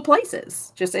usual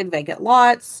places, just in vacant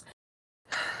lots.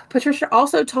 Patricia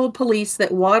also told police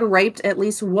that Juan raped at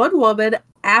least one woman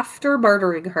after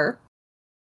murdering her,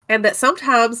 and that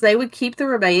sometimes they would keep the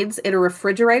remains in a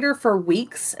refrigerator for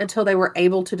weeks until they were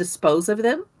able to dispose of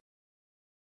them.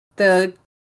 The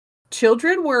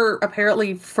children were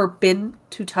apparently forbidden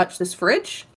to touch this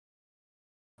fridge.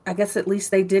 I guess at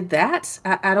least they did that.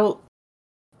 I don't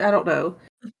know.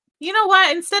 You know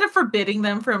what? Instead of forbidding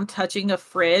them from touching a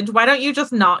fridge, why don't you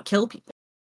just not kill people?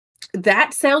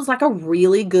 That sounds like a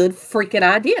really good freaking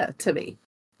idea to me.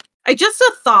 Just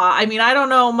a thought. I mean, I don't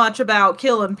know much about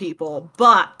killing people,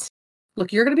 but...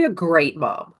 Look, you're going to be a great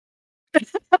mom.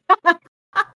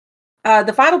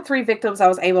 The final three victims I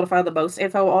was able to find the most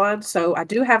info on, so I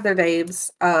do have their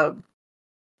names.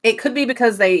 It could be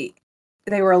because they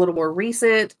were a little more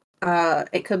recent.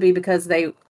 It could be because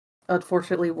they,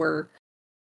 unfortunately, were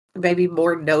maybe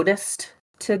more noticed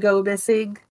to go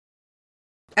missing.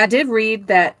 I did read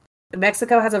that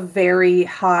Mexico has a very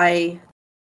high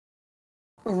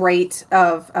rate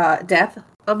of death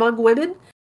among women,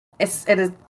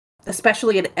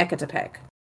 especially in Ecatepec.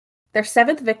 Their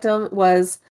seventh victim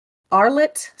was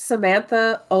Arlette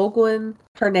Samantha Olguin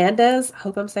Hernandez. I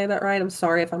hope I'm saying that right. I'm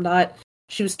sorry if I'm not.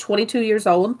 She was 22 years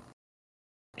old.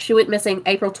 She went missing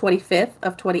April 25th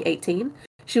of 2018.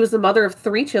 She was the mother of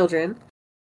 3 children,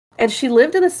 and she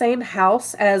lived in the same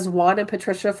house as Juan and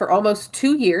Patricia for almost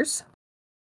 2 years.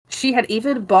 She had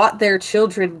even bought their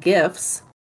children gifts,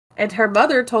 and her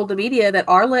mother told the media that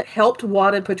Arlette helped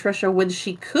Juan and Patricia when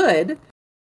she could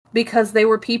because they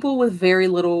were people with very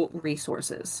little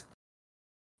resources.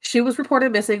 She was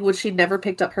reported missing when she never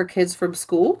picked up her kids from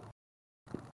school,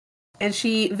 and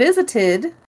she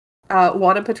visited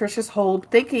Juan and Patricia's home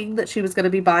thinking that she was going to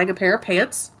be buying a pair of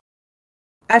pants.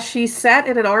 As she sat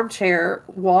in an armchair,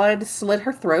 Juan slit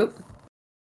her throat,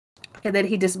 and then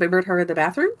he dismembered her in the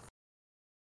bathroom.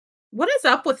 What is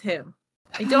up with him?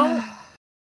 I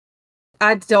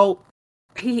don't.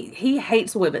 He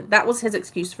hates women. That was his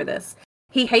excuse for this.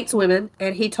 He hates women,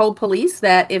 and he told police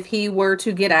that if he were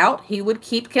to get out, he would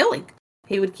keep killing.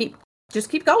 He would just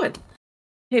keep going.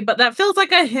 Okay, but that feels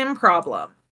like a him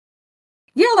problem.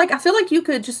 Yeah, like, I feel like you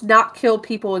could just not kill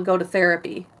people and go to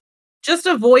therapy. Just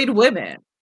avoid women.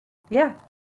 Yeah.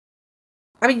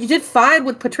 I mean, you did fine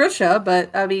with Patricia,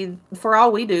 but, I mean, for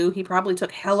all we do, he probably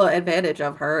took hella advantage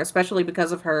of her, especially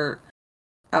because of her,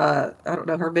 I don't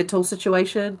know, her mental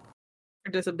situation.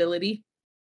 Her disability.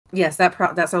 Yes,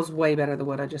 that sounds way better than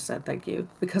what I just said, thank you.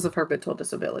 Because of her mental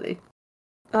disability.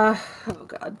 Oh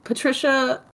god.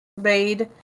 Patricia made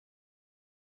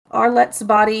Arlette's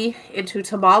body into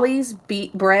tamales,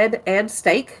 beet bread, and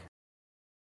steak.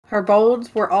 Her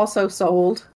bones were also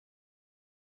sold,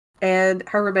 and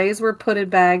her remains were put in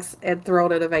bags and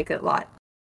thrown in a vacant lot.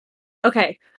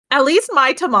 Okay, at least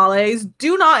my tamales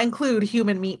do not include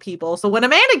human meat people, so when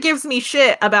Amanda gives me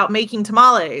shit about making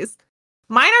tamales,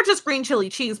 mine are just green chili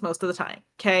cheese most of the time,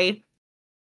 okay?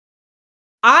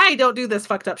 I don't do this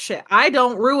fucked up shit. I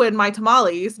don't ruin my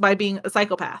tamales by being a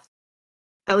psychopath.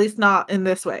 At least not in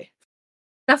this way.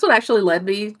 That's what actually led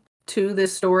me to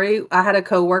this story. I had a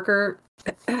coworker,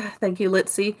 thank you,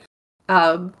 Litzy,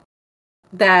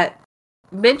 that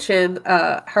mentioned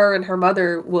her and her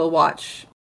mother will watch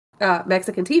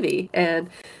Mexican TV, and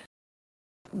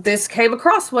this came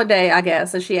across one day, I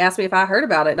guess, and she asked me if I heard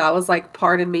about it, and I was like,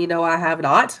 pardon me, no, I have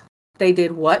not. They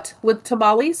did what with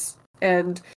tamales?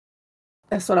 And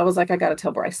that's when I was like, I gotta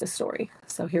tell Bryce this story.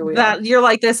 So here we are. You're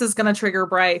like, this is gonna trigger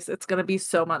Bryce. It's gonna be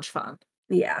so much fun.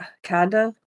 Yeah,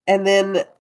 kinda. And then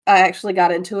I actually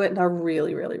got into it, and I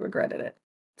really, really regretted it.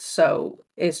 So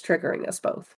it's triggering us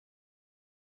both.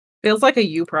 Feels like a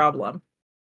you problem.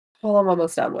 Well, I'm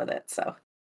almost done with it, so.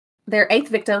 Their 8th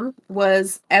victim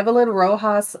was Evelyn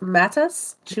Rojas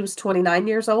Matas. She was 29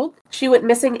 years old. She went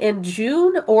missing in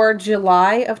June or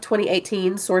July of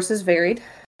 2018. Sources varied.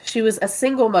 She was a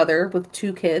single mother with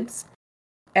 2 kids.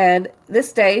 And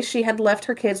this day, she had left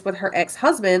her kids with her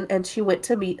ex-husband, and she went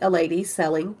to meet a lady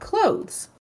selling clothes.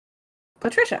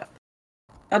 Patricia.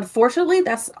 Unfortunately,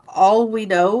 that's all we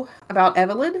know about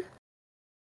Evelyn.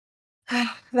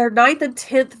 Their 9th and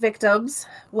 10th victims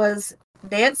was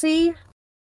Nancy.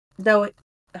 No,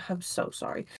 I'm so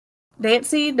sorry.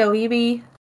 Nancy Noemi.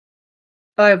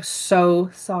 I'm so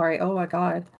sorry. Oh my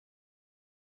god.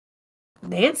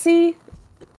 Nancy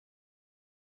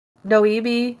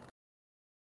Noemi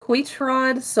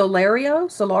Huitron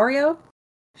Solario.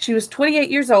 She was 28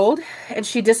 years old, and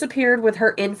she disappeared with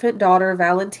her infant daughter,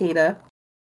 Valentina,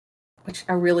 which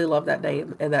I really love that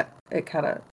name, and that it kind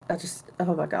of,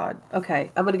 oh my god.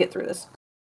 Okay, I'm going to get through this.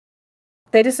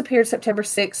 They disappeared September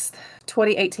 6th,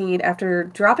 2018, after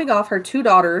dropping off her 2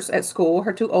 daughters at school,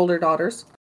 her 2 older daughters.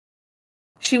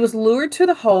 She was lured to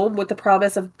the home with the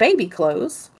promise of baby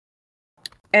clothes,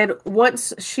 and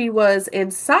once she was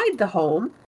inside the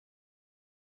home,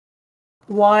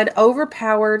 Juan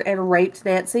overpowered and raped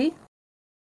Nancy.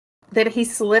 Then he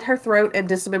slit her throat and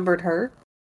dismembered her.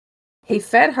 He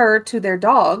fed her to their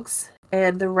dogs,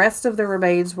 and the rest of the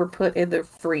remains were put in the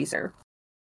freezer.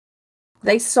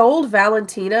 They sold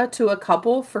Valentina to a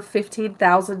couple for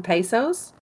 15,000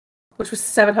 pesos, which was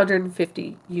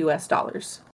 $750 US.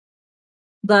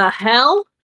 The hell?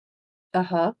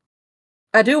 Uh-huh.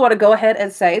 I do want to go ahead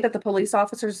and say that the police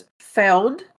officers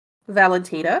found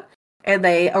Valentina, and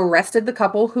they arrested the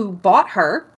couple who bought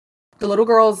her. The little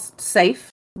girl's safe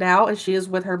now, and she is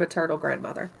with her maternal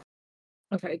grandmother.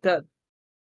 Okay, good.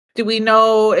 Do we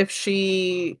know if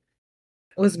she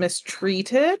was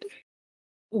mistreated?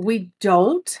 We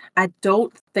don't. I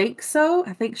don't think so.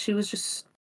 I think she was just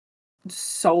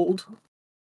sold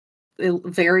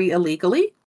very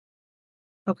illegally.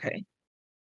 Okay.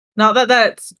 Not that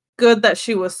that's good that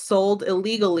she was sold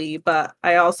illegally, but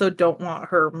I also don't want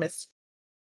her mistreated.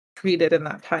 treated in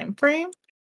that time frame.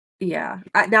 Yeah.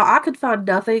 Now, I could find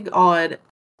nothing on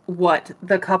what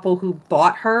the couple who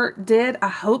bought her did.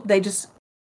 I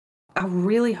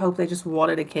really hope they just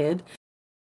wanted a kid.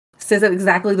 This isn't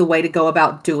exactly the way to go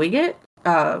about doing it,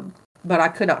 but I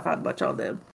could not find much on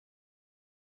them.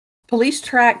 Police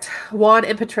tracked Juan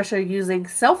and Patricia using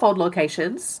cell phone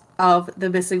locations of the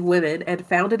missing women and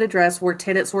found an address where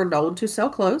tenants were known to sell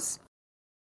clothes.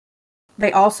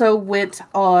 They also went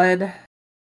on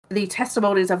the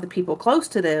testimonies of the people close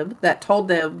to them that told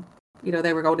them,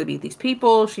 they were going to meet these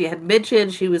people. She had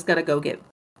mentioned she was going to go get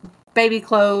baby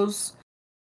clothes.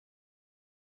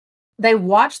 They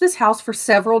watched this house for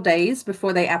several days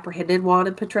before they apprehended Juan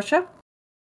and Patricia.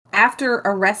 After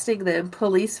arresting them,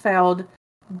 police found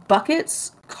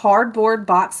buckets, cardboard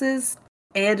boxes,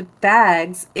 and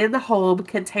bags in the home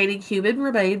containing human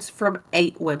remains from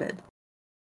 8 women.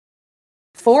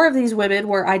 4 of these women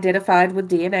were identified with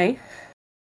DNA.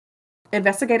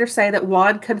 Investigators say that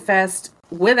Juan confessed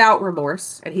without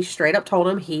remorse, and he straight up told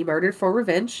them he murdered for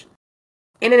revenge.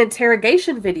 In an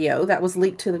interrogation video that was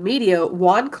leaked to the media,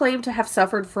 Juan claimed to have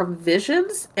suffered from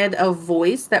visions and a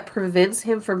voice that prevents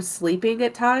him from sleeping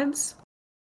at times.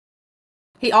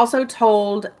 He also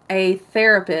told a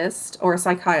therapist or a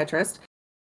psychiatrist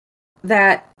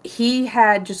that he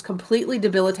had just completely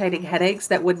debilitating headaches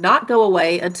that would not go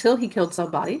away until he killed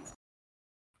somebody.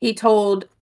 He told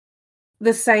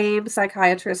the same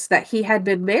psychiatrist that he had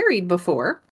been married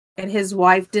before and his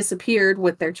wife disappeared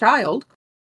with their child.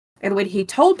 And when he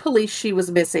told police she was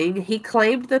missing, he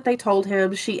claimed that they told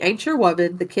him, "She ain't your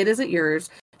woman, the kid isn't yours,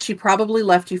 she probably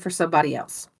left you for somebody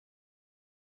else."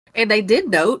 And they did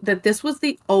note that this was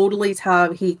the only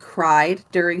time he cried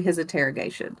during his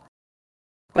interrogation.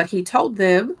 But he told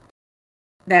them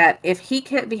that if he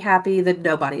can't be happy, then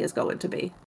nobody is going to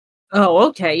be. Oh,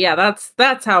 okay. Yeah,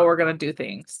 that's how we're gonna do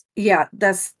things. Yeah,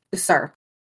 that's, sir.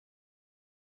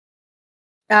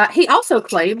 He also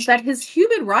claimed that his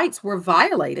human rights were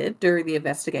violated during the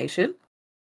investigation.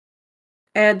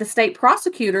 And the state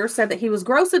prosecutor said that he was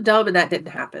gross and dumb and that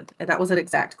didn't happen. And that was an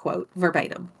exact quote,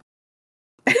 verbatim.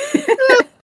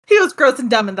 He was gross and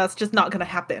dumb and that's just not going to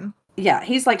happen. Yeah,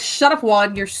 he's like, "Shut up,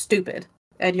 Juan, you're stupid.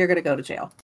 And you're going to go to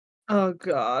jail." Oh,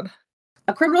 God.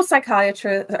 A criminal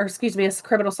psychologist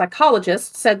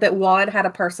said that Juan had a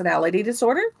personality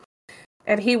disorder.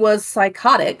 And he was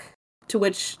psychotic, to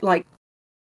which, like,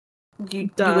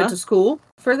 you went to school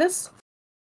for this?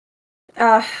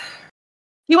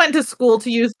 He went to school to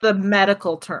use the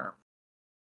medical term.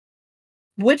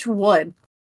 Which one?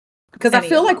 Because I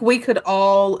feel like we could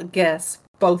all guess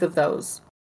both of those.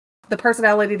 The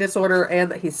personality disorder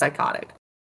and that he's psychotic.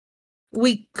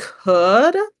 We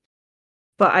could,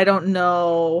 but I don't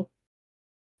know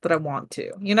that I want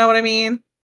to. You know what I mean?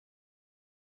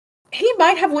 He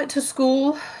might have went to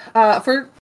school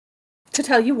to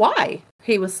tell you why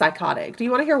he was psychotic. Do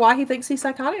you want to hear why he thinks he's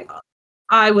psychotic?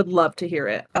 I would love to hear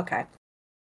it. Okay.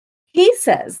 He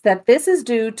says that this is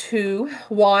due to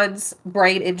Juan's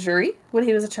brain injury when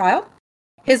he was a child,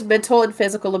 his mental and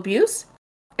physical abuse,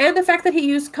 and the fact that he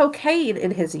used cocaine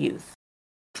in his youth.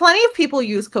 Plenty of people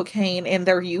use cocaine in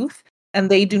their youth, and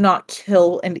they do not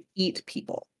kill and eat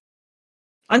people.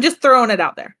 I'm just throwing it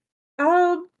out there.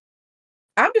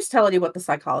 I'm just telling you what the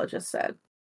psychologist said.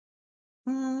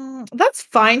 That's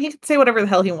fine. He can say whatever the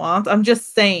hell he wants. I'm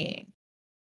just saying.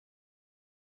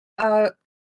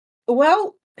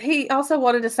 Well, he also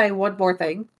wanted to say one more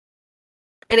thing.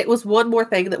 And it was one more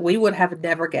thing that we would have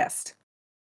never guessed.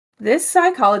 This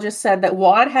psychologist said that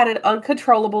Juan had an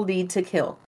uncontrollable need to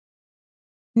kill.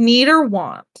 Need or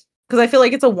want? Because I feel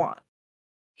like it's a want.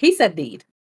 He said need.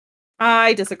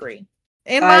 I disagree.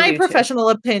 In my professional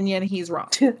opinion, he's wrong.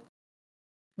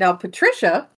 Now,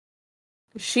 Patricia,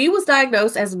 she was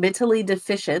diagnosed as mentally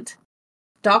deficient.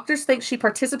 Doctors think she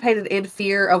participated in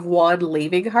fear of Juan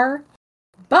leaving her,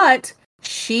 but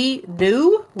she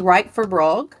knew right from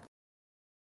wrong,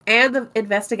 and the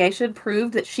investigation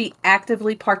proved that she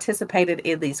actively participated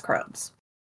in these crimes.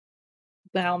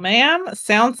 Now, ma'am,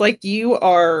 sounds like you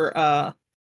are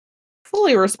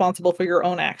fully responsible for your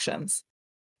own actions.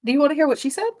 Do you want to hear what she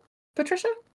said, Patricia?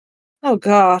 Oh,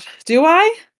 God. Do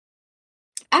I?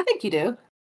 I think you do.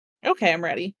 Okay, I'm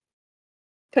ready.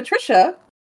 Patricia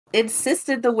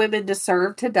insisted the women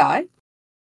deserved to die.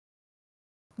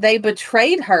 They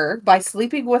betrayed her by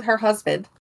sleeping with her husband.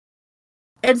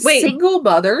 And single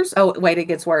mothers... Oh, wait, it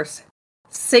gets worse.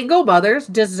 Single mothers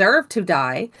deserve to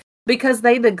die because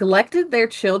they neglected their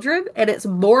children, and it's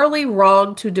morally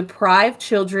wrong to deprive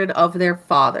children of their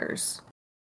fathers.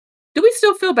 Do we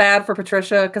still feel bad for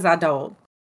Patricia? Because I don't.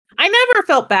 I never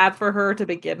felt bad for her to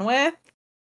begin with.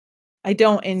 I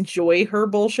don't enjoy her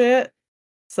bullshit.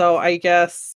 So I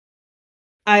guess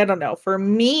I don't know. For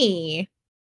me,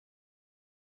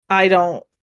 I don't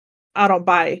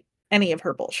buy any of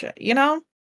her bullshit, you know?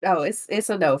 Oh, it's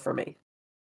a no for me.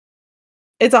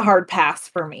 It's a hard pass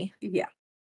for me. Yeah.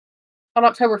 On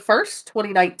October 1st,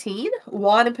 2019,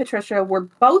 Juan and Patricia were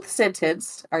both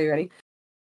sentenced, are you ready?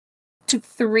 To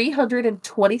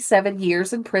 327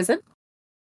 years in prison.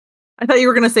 I thought you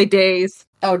were going to say days.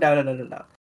 Oh, no.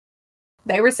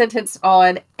 They were sentenced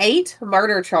on 8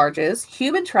 murder charges,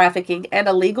 human trafficking, and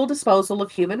illegal disposal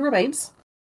of human remains.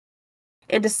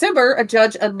 In December, a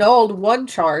judge annulled one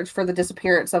charge for the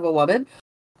disappearance of a woman,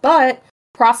 but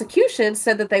prosecution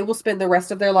said that they will spend the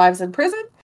rest of their lives in prison,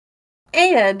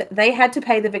 and they had to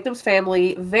pay the victim's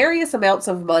family various amounts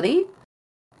of money.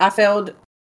 I found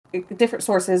different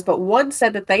sources, but one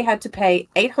said that they had to pay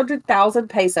 800,000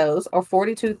 pesos or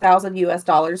 42,000 US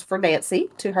dollars for Nancy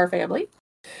to her family,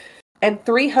 and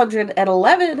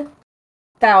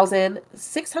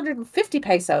 311,650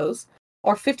 pesos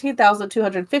or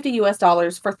 15,250 US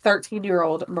dollars for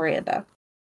 13-year-old Miranda.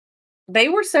 They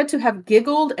were said to have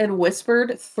giggled and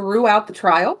whispered throughout the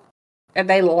trial, and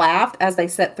they laughed as they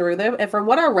sat through them. And from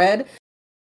what I read,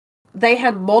 they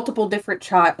had multiple different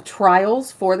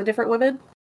trials for the different women.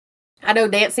 I know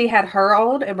Nancy had her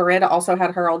own, and Miranda also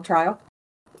had her own trial.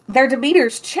 Their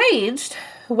demeanors changed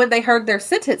when they heard their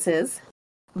sentences.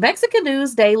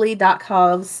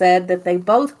 MexicanNewsDaily.com said that they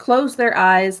both closed their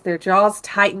eyes, their jaws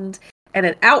tightened, and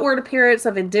an outward appearance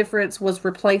of indifference was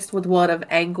replaced with one of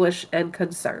anguish and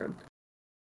concern.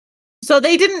 So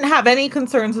they didn't have any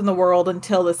concerns in the world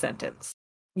until the sentence.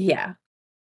 Yeah.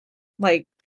 Like,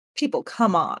 people,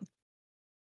 come on.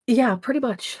 Yeah, pretty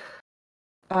much.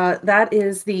 That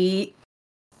is the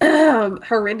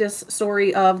horrendous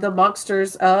story of the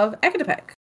monsters of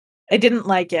Ecatepec. I didn't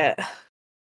like it.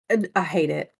 And I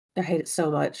hate it. I hate it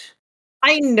so much.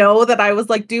 I know that I was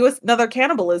like, do another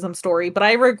cannibalism story, but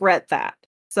I regret that.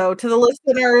 So to the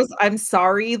listeners, I'm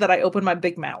sorry that I opened my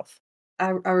big mouth. I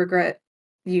regret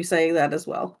you saying that as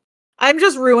well. I'm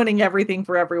just ruining everything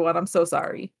for everyone. I'm so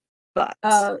sorry. But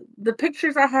the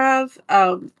pictures I have,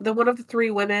 the one of the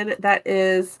 3 women that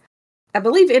is, I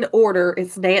believe in order,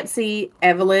 it's Nancy,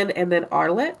 Evelyn, and then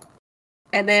Arlette.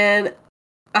 And then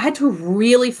I had to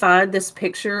really find this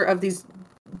picture of these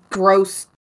gross,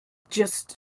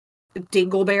 just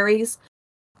dingleberries.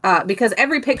 Because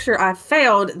every picture I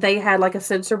found, they had like a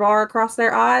censor bar across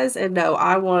their eyes, and no,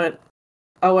 I want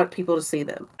people to see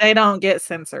them. They don't get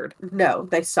censored. No,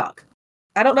 they suck.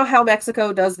 I don't know how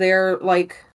Mexico does their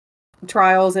like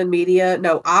trials and media.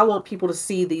 No, I want people to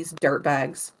see these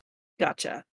dirtbags.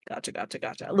 Gotcha.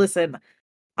 Listen,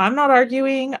 I'm not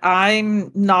arguing.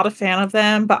 I'm not a fan of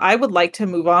them, but I would like to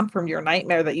move on from your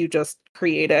nightmare that you just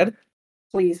created.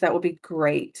 Please, that would be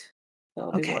great.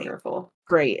 That would be wonderful.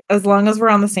 Great. As long as we're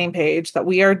on the same page that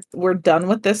we're done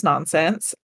with this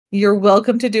nonsense. You're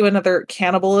welcome to do another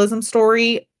cannibalism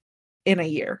story in a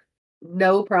year.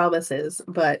 No promises,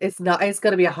 but it's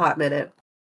going to be a hot minute.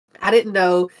 I didn't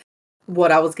know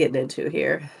what I was getting into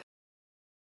here.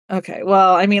 Okay.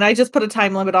 Well, I mean, I just put a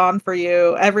time limit on for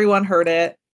you. Everyone heard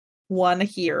it. 1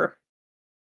 here.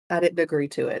 I didn't agree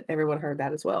to it. Everyone heard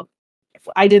that as well.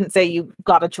 I didn't say you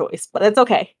got a choice, but it's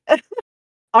okay.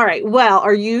 All right. Well,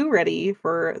 are you ready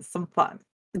for some fun?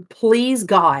 Please,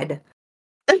 God.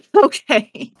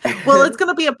 Okay. Well, it's going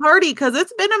to be a party because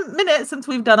it's been a minute since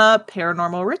we've done a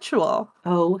paranormal ritual.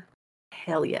 Oh,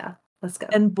 hell yeah. Let's go.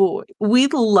 And boy, we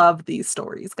love these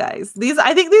stories, guys.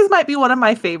 I think these might be one of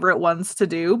my favorite ones to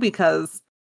do because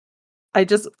I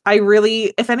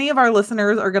really, if any of our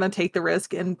listeners are going to take the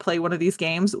risk and play one of these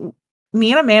games,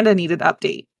 me and Amanda need an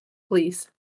update. Please.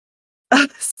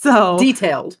 So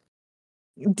detailed.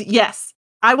 Yes.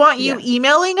 I want you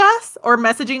emailing us or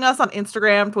messaging us on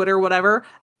Instagram, Twitter, whatever,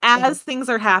 as things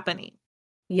are happening.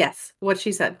 Yes. What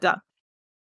she said. Done.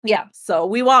 Yeah. So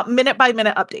we want minute by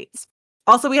minute updates.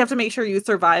 Also, we have to make sure you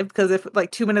survive because if like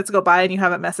 2 minutes go by and you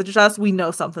haven't messaged us, we know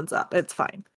something's up. It's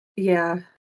fine. Yeah.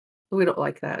 We don't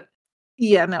like that.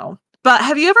 Yeah, no. But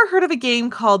have you ever heard of a game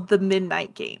called the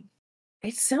Midnight Game?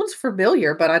 It sounds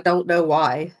familiar, but I don't know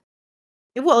why.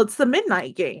 Well, it's the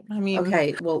Midnight Game. I mean...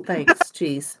 Okay, well, thanks.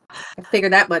 Jeez. I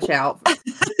figured that much out.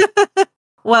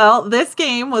 Well, this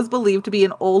game was believed to be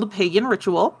an old pagan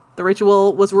ritual. The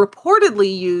ritual was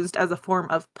reportedly used as a form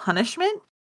of punishment,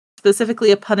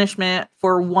 specifically a punishment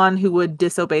for one who would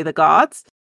disobey the gods.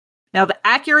 Now, the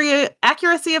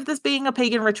accuracy of this being a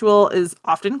pagan ritual is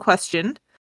often questioned.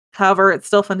 However, it's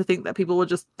still fun to think that people would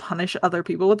just punish other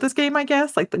people with this game, I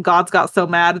guess. Like, the gods got so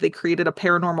mad, they created a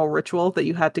paranormal ritual that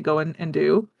you had to go in and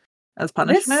do as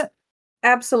punishment.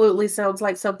 absolutely sounds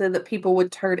like something that people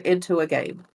would turn into a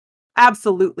game.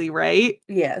 Absolutely, right?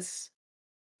 Yes.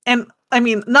 And I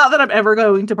mean, not that I'm ever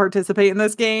going to participate in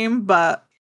this game, but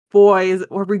boys,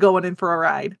 are we going in for a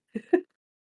ride.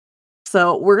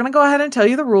 So we're going to go ahead and tell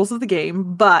you the rules of the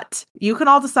game, but you can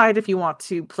all decide if you want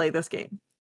to play this game.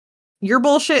 Your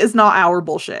bullshit is not our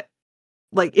bullshit.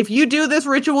 Like, if you do this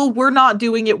ritual, we're not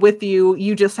doing it with you.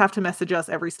 You just have to message us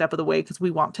every step of the way because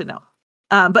we want to know.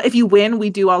 But if you win, we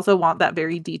do also want that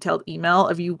very detailed email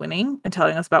of you winning and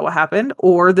telling us about what happened,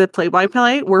 or the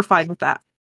play-by-play. We're fine with that.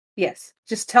 Yes.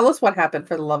 Just tell us what happened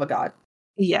for the love of God.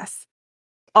 Yes.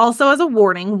 Also, as a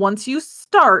warning, once you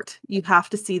start, you have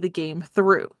to see the game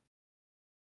through.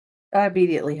 I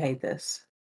immediately hate this.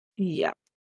 Yeah.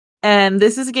 And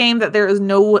this is a game that there is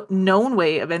no known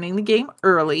way of ending the game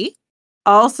early.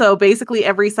 Also, basically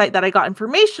every site that I got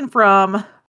information from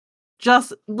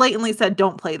just blatantly said,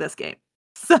 don't play this game.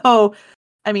 So,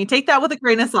 I mean, take that with a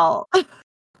grain of salt.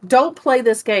 Don't play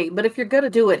this game, but if you're going to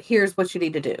do it, here's what you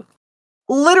need to do.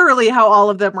 Literally how all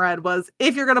of them read was,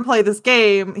 if you're going to play this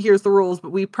game, here's the rules,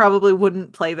 but we probably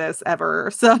wouldn't play this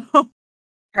ever. So,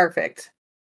 Perfect.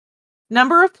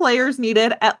 number of players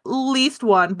needed, at least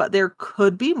one, but there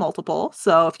could be multiple.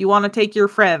 So if you want to take your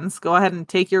friends, go ahead and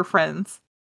take your friends.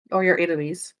 Or your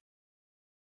enemies.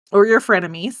 Or your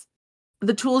frenemies.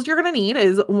 The tools you're going to need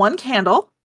is one candle.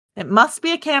 It must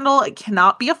be a candle. It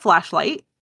cannot be a flashlight.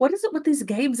 What is it with these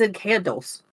games and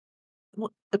candles?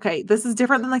 Okay, this is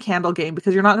different than the candle game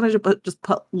because you're not going to just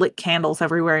put lit candles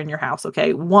everywhere in your house,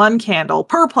 okay? One candle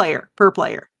per player,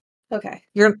 Okay.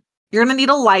 You're going to need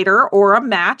a lighter or a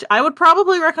match. I would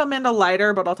probably recommend a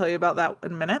lighter, but I'll tell you about that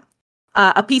in a minute.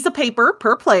 A piece of paper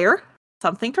per player,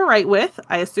 something to write with.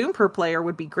 I assume per player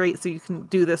would be great so you can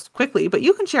do this quickly, but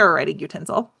you can share a writing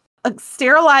utensil. A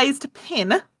sterilized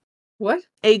pin. What?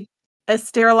 A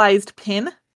sterilized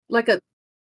pin. Like a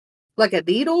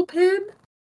needle pin?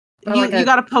 You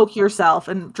got to poke yourself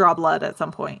and draw blood at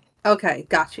some point. Okay,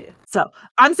 got you. So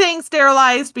I'm saying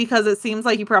sterilized because it seems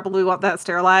like you probably want that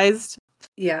sterilized.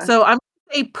 Yeah. So I'm going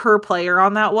to say per player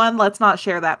on that one. Let's not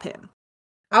share that pin.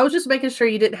 I was just making sure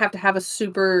you didn't have to have a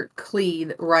super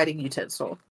clean writing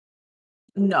utensil.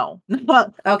 No.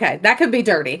 Okay, that could be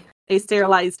dirty. A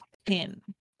sterilized pin.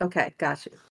 Okay, got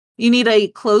you. You need a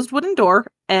closed wooden door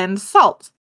and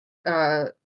salt. I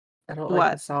don't like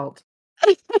What? the salt.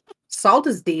 Salt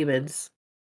is demons.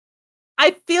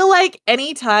 I feel like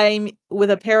anytime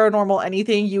with a paranormal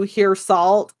anything you hear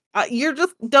salt, you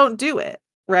just don't do it,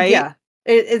 right? Yeah.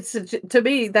 It's to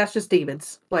me, that's just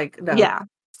demons. Like, no. Yeah.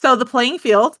 So the playing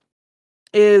field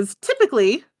is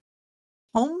typically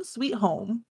home sweet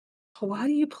home. Why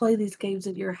do you play these games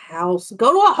in your house?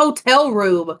 Go to a hotel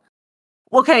room.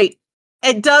 Okay,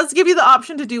 it does give you the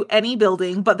option to do any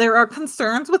building, but there are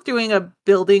concerns with doing a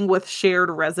building with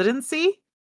shared residency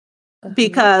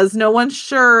because no one's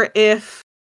sure if,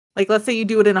 like, let's say you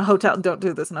do it in a hotel. Don't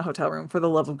do this in a hotel room. For the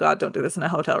love of God, don't do this in a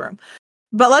hotel room.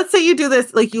 But let's say you do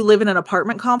this, like you live in an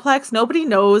apartment complex. Nobody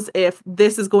knows if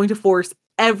this is going to force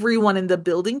everyone in the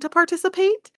building to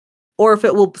participate or if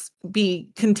it will be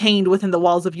contained within the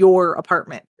walls of your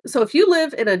apartment. So if you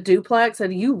live in a duplex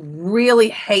and you really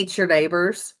hate your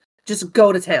neighbors, just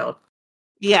go to town.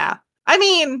 Yeah. I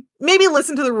mean, maybe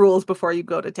listen to the rules before you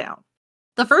go to town.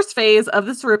 The first phase of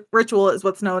this ritual is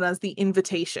what's known as the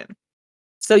invitation.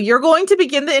 So you're going to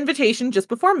begin the invitation just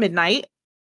before midnight,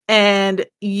 and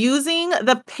using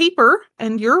the paper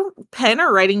and your pen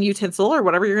or writing utensil or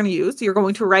whatever you're going to use, you're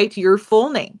going to write your full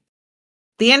name.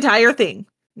 The entire thing.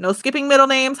 No skipping middle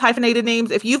names, hyphenated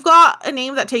names. If you've got a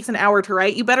name that takes an hour to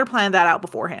write, you better plan that out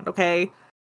beforehand, okay?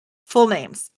 Full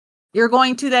names. You're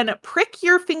going to then prick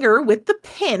your finger with the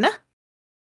pin.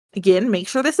 Again, make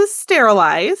sure this is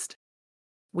sterilized.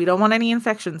 We don't want any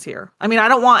infections here. I mean, I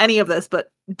don't want any of this,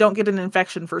 but don't get an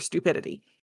infection for stupidity.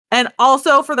 And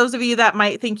also, for those of you that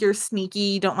might think you're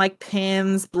sneaky, don't like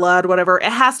pins, blood, whatever, it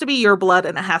has to be your blood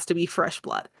and it has to be fresh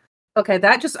blood. Okay,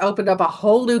 that just opened up a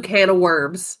whole new can of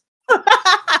worms.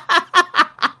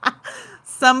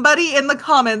 Somebody in the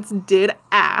comments did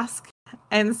ask.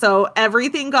 And so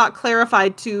everything got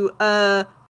clarified to,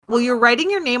 well, you're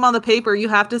writing your name on the paper, you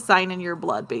have to sign in your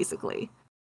blood, basically.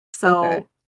 So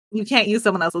you can't use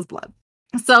someone else's blood.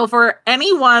 So for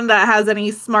anyone that has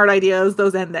any smart ideas,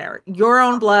 those end there. Your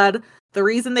own blood. The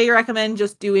reason they recommend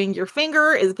just doing your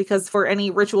finger is because for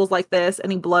any rituals like this,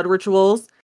 any blood rituals,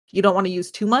 you don't want to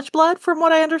use too much blood from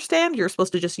what I understand. You're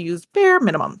supposed to just use bare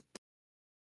minimum.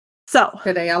 So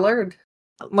today I learned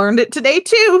it today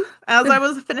too, as I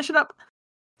was finishing up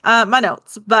my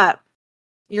notes. But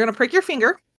you're going to prick your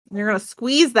finger. And you're going to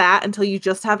squeeze that until you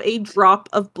just have a drop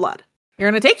of blood. You're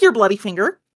going to take your bloody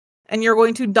finger and you're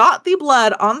going to dot the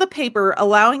blood on the paper,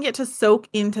 allowing it to soak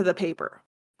into the paper.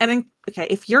 And okay,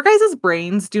 if your guys'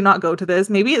 brains do not go to this,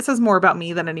 maybe it says more about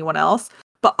me than anyone else,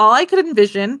 but all I could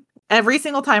envision every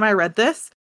single time I read this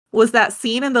was that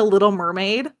scene in The Little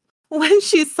Mermaid when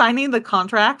she's signing the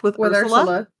contract with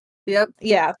Ursula. Yep.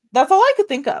 Yeah, that's all I could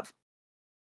think of.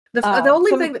 The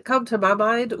only thing that come to my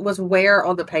mind was where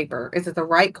on the paper. Is it the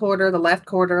right corner, the left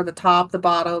corner, the top, the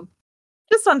bottom?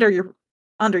 Just under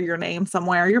your name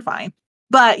somewhere, you're fine.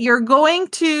 But you're going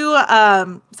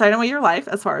to sign away your life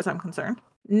as far as I'm concerned.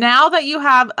 Now that you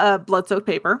have a blood-soaked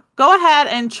paper, go ahead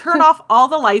and turn off all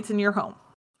the lights in your home.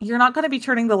 You're not going to be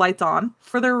turning the lights on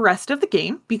for the rest of the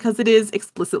game because it is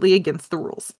explicitly against the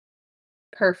rules.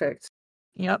 Perfect.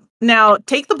 Yep. Now,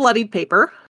 take the bloodied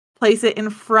paper, place it in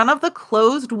front of the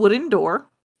closed wooden door,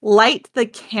 light the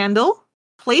candle,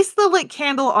 place the lit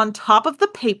candle on top of the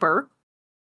paper.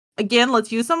 Again,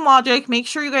 let's use some logic. Make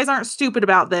sure you guys aren't stupid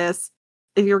about this.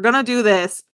 If you're going to do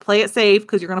this, play it safe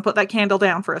because you're going to put that candle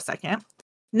down for a second.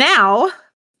 Now,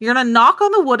 you're going to knock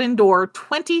on the wooden door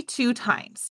 22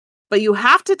 times. But you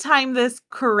have to time this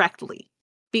correctly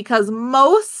because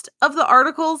most of the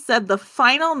articles said the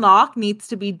final knock needs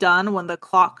to be done when the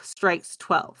clock strikes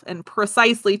 12 and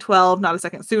precisely 12, not a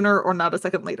second sooner or not a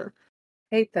second later.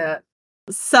 Hate that.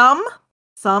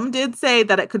 Some did say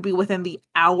that it could be within the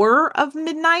hour of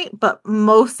midnight, but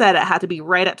most said it had to be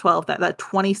right at 12 that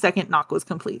 20-second knock was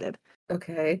completed.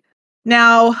 Okay.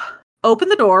 Now, open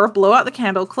the door, blow out the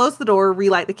candle, close the door,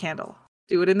 relight the candle.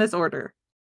 Do it in this order.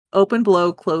 Open,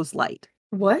 blow, close, light.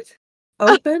 What?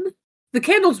 Open? The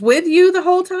candle's with you the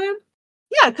whole time?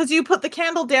 Yeah, because you put the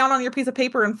candle down on your piece of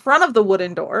paper in front of the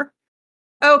wooden door.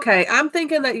 Okay, I'm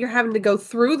thinking that you're having to go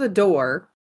through the door,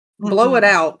 blow it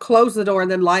out, close the door, and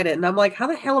then light it. And I'm like, how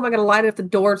the hell am I going to light it if the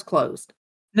door's closed?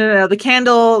 No, the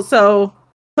candle. So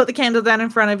put the candle down in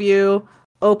front of you,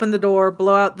 open the door,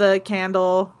 blow out the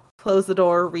candle, close the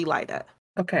door, relight it.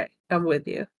 Okay, I'm with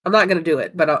you. I'm not going to do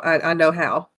it, but I know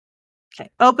how. Okay.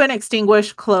 Open,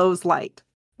 extinguish, close, light.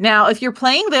 Now, if you're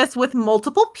playing this with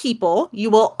multiple people, you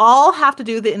will all have to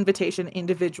do the invitation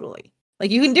individually. Like,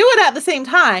 you can do it at the same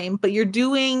time, but you're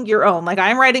doing your own. Like,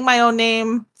 I'm writing my own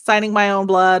name, signing my own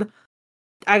blood.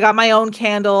 I got my own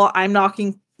candle. I'm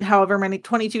knocking however many,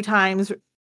 22 times,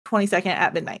 22nd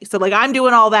at midnight. So, like, I'm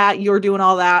doing all that. You're doing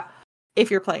all that if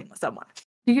you're playing with someone.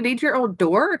 Do you need your own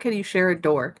door, or can you share a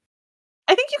door?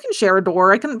 I think you can share a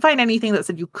door. I couldn't find anything that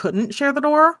said you couldn't share the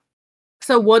door.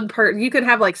 So you could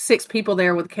have like 6 people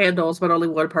there with candles, but only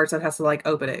one person has to like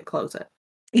open it and close it.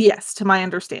 Yes, to my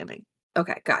understanding.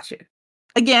 Okay, got you.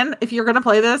 Again, if you're going to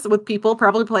play this with people,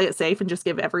 probably play it safe and just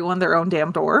give everyone their own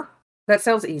damn door. That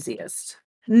sounds easiest.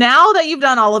 Now that you've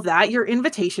done all of that, your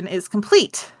invitation is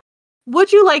complete.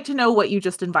 Would you like to know what you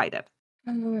just invited?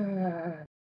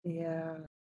 Yeah.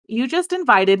 You just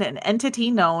invited an entity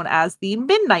known as the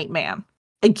Midnight Man.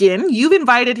 Again, you've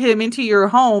invited him into your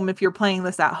home if you're playing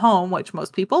this at home, which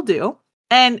most people do.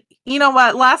 And you know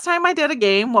what? Last time I did a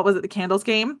game, what was it? The Candles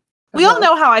game? We all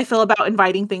know how I feel about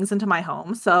inviting things into my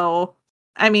home. So,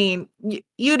 I mean,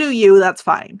 you do you, that's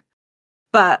fine.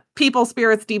 But people,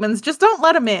 spirits, demons, just don't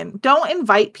let them in. Don't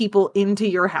invite people into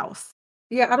your house.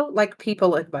 Yeah, I don't like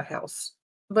people in my house,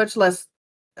 much less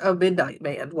a midnight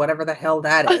man, whatever the hell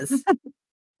that is.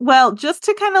 Well, just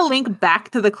to kind of link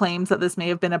back to the claims that this may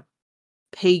have been a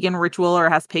pagan ritual or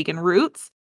has pagan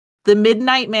roots, the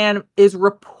Midnight Man is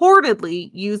reportedly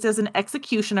used as an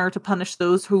executioner to punish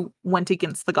those who went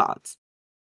against the gods.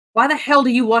 Why the hell do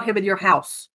you want him in your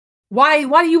house? Why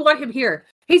do you want him here?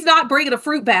 He's not bringing a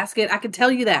fruit basket, I can tell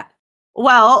you that.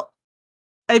 Well,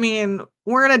 I mean,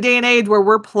 we're in a day and age where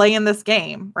we're playing this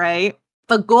game, right?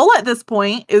 The goal at this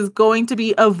point is going to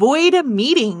be avoid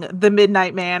meeting the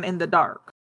Midnight Man in the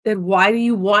dark. Then why do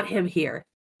you want him here?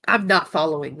 I'm not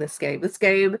following this game. This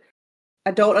game,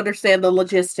 I don't understand the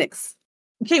logistics.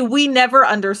 Okay, we never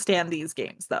understand these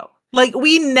games, though. Like,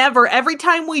 every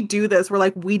time we do this, we're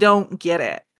like, we don't get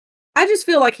it. I just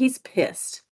feel like he's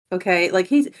pissed, okay? Like,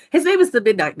 his name is the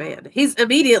Midnight Man. He's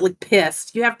immediately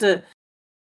pissed. You have to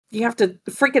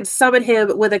freaking summon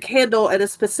him with a candle and a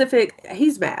specific,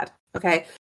 he's mad, okay?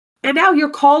 And now you're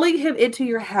calling him into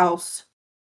your house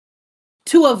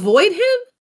to avoid him?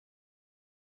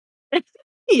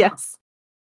 Yes.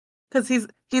 Because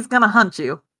he's gonna hunt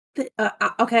you.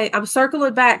 Okay, I'm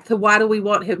circling back to why do we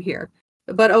want him here?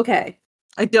 But okay.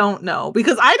 I don't know.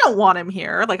 Because I don't want him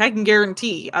here. Like, I can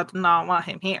guarantee I do not want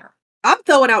him here. I'm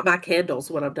throwing out my candles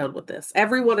when I'm done with this.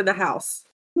 Everyone in the house.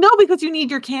 No, because you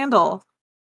need your candle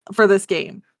for this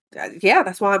game. Yeah,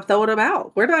 that's why I'm throwing them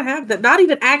out. We're not having that. Not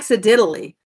even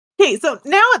accidentally. Okay, so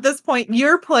now at this point,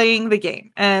 you're playing the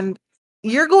game. And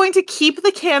You're going to keep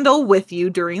the candle with you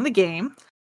during the game,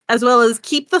 as well as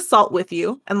keep the salt with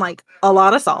you, and like a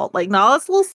lot of salt, like not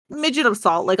a little midget of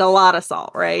salt, like a lot of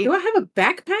salt, right? Do I have a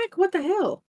backpack? What the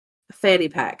hell? A fanny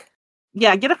pack.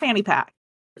 Yeah, get a fanny pack.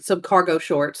 Some cargo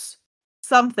shorts.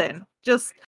 Something.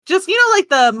 Just like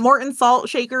the Morton salt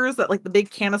shakers that like the big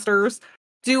canisters.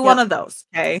 Do one of those,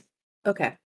 okay?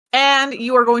 Okay. And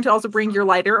you are going to also bring your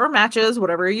lighter or matches,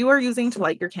 whatever you are using to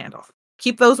light your candle.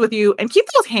 Keep those with you and keep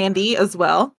those handy as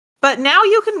well. But now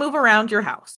you can move around your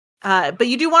house. But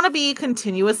you do want to be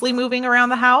continuously moving around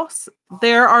the house.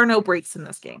 There are no breaks in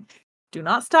this game. Do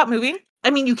not stop moving.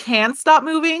 I mean, you can stop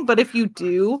moving, but if you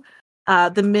do,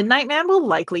 the Midnight Man will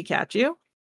likely catch you.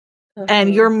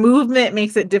 And your movement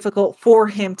makes it difficult for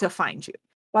him to find you.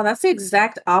 Wow, that's the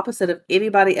exact opposite of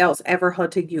anybody else ever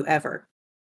hunting you ever.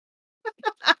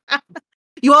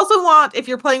 You also want, if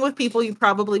you're playing with people, you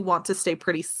probably want to stay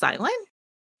pretty silent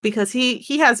because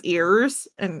he has ears,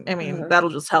 and I mean, that'll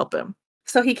just help him.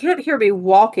 So he can't hear me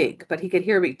walking, but he can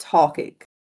hear me talking.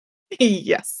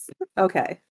 Yes.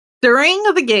 Okay. During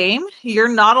the game, you're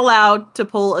not allowed to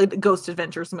pull a Ghost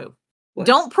Adventures move. What?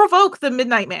 Don't provoke the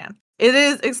Midnight Man. It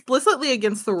is explicitly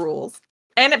against the rules,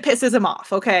 and it pisses him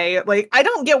off, okay? Like, I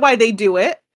don't get why they do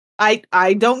it.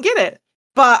 I don't get it.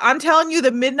 But I'm telling you,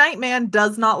 the Midnight Man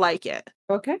does not like it.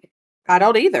 Okay. I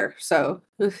don't either, so.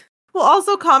 Well,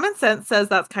 also, common sense says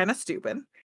that's kind of stupid.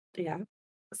 Yeah.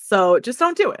 So just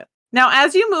don't do it. Now,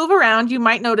 as you move around, you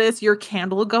might notice your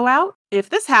candle go out. If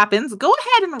this happens, go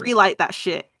ahead and relight that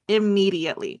shit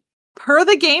immediately. Per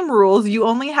the game rules, you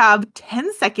only have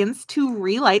 10 seconds to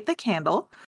relight the candle.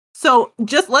 So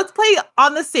just let's play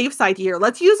on the safe side here.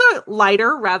 Let's use a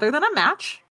lighter rather than a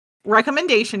match.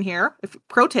 Recommendation here,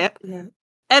 pro tip. Yeah.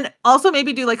 And also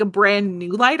maybe do like a brand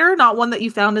new lighter, not one that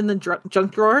you found in the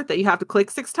junk drawer that you have to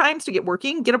click 6 times to get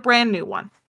working. Get a brand new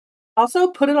one. Also,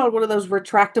 put it on one of those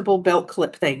retractable belt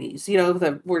clip thingies, you know,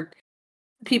 where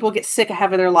people get sick of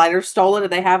having their lighters stolen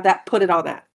and they have that. Put it on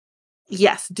that.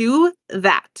 Yes, do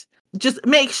that. Just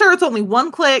make sure it's only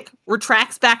one click,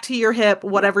 retracts back to your hip,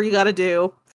 whatever you got to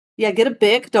do. Yeah, get a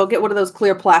Bic. Don't get one of those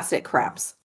clear plastic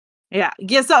craps. Yeah,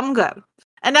 get something good.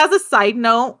 And as a side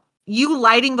note, you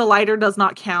lighting the lighter does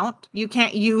not count. You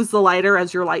can't use the lighter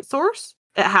as your light source.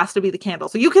 It has to be the candle.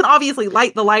 So you can obviously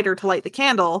light the lighter to light the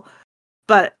candle,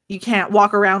 but you can't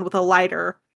walk around with a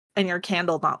lighter and your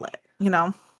candle not lit, you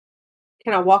know?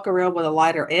 Can I walk around with a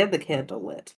lighter and the candle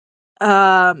lit?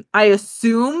 I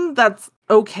assume that's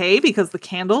okay because the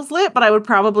candle's lit, but I would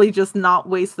probably just not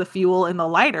waste the fuel in the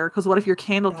lighter because what if your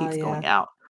candle keeps going out?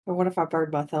 Or what if I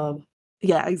burned my thumb?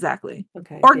 Yeah, exactly.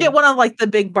 Okay. Or get one of like the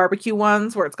big barbecue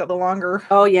ones where it's got the longer.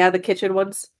 Oh, yeah, the kitchen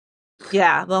ones.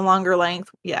 Yeah, the longer length.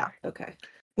 Yeah. Okay.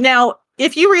 Now,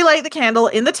 if you relight the candle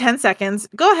in the 10 seconds,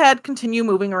 go ahead, continue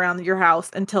moving around your house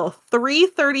until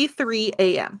 3:33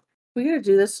 a.m. We're going to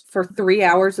do this for 3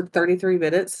 hours and 33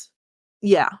 minutes?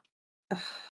 Yeah. That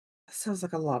sounds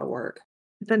like a lot of work.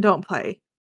 Then don't play.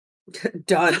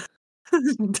 Done.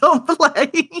 Don't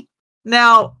play.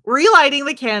 Now, relighting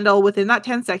the candle within that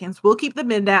 10 seconds will keep the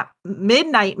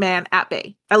Midnight Man at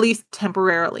bay, at least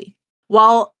temporarily.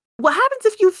 Well, what happens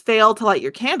if you fail to light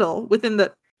your candle within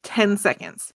the 10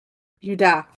 seconds? You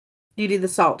die. You need the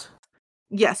salt.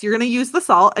 Yes, you're going to use the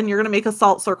salt and you're going to make a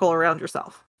salt circle around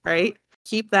yourself, right?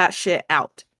 Keep that shit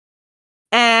out.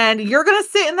 And you're going to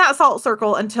sit in that salt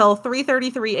circle until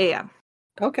 3:33 a.m.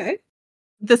 Okay.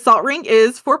 The salt ring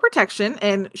is for protection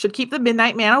and should keep the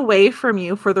Midnight Man away from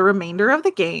you for the remainder of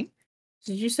the game.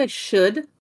 Did you say should?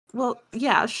 Well,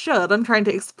 yeah, should. I'm trying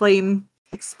to explain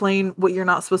what you're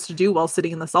not supposed to do while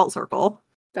sitting in the salt circle.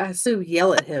 I assume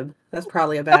yell at him. That's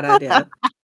probably a bad idea.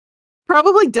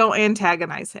 Probably don't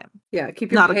antagonize him. Yeah,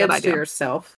 keep your hands to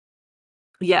yourself.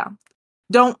 Yeah.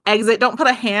 Don't exit. Don't put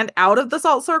a hand out of the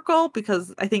salt circle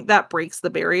because I think that breaks the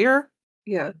barrier.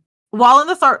 Yeah. While in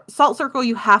the salt circle,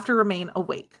 you have to remain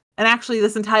awake. And actually,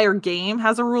 this entire game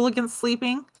has a rule against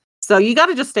sleeping. So you got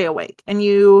to just stay awake. And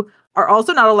you are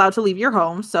also not allowed to leave your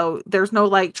home. So there's no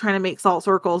like trying to make salt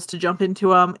circles to jump into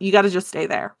them. You got to just stay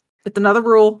there. It's another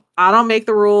rule. I don't make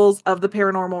the rules of the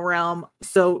paranormal realm.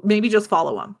 So maybe just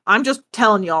follow them. I'm just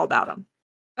telling you all about them.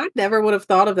 I never would have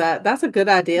thought of that. That's a good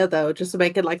idea, though. Just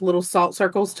making like little salt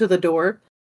circles to the door.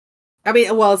 I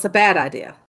mean, well, it's a bad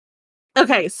idea.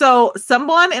 Okay, so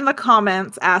someone in the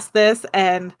comments asked this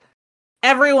and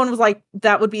everyone was like,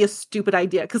 that would be a stupid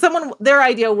idea. Because their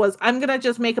idea was, I'm going to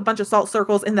just make a bunch of salt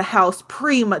circles in the house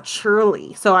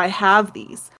prematurely. So I have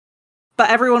these. But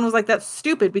everyone was like, that's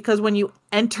stupid because when you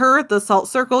enter the salt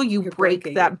circle, you're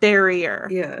break that barrier.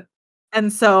 Yeah.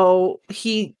 And so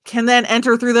he can then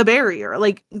enter through the barrier.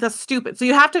 Like, that's stupid. So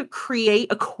you have to create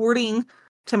according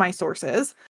to my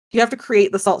sources, you have to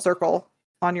create the salt circle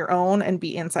on your own and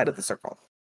be inside of the circle.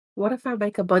 What if I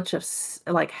make a bunch of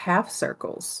like half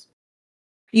circles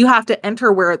You have to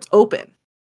enter where it's open.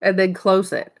 and then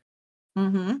close it?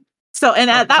 Mm-hmm. So, and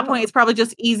at that point, it's probably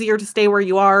just easier to stay where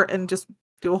you are and just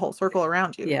do a whole circle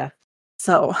around you. Yeah.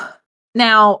 So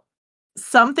now,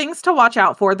 some things to watch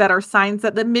out for that are signs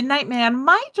that the Midnight Man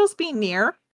might just be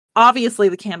near. Obviously,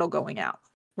 the candle going out,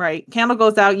 right? Candle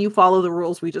goes out, you follow the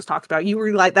rules we just talked about. You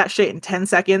relight that shit in 10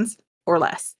 seconds or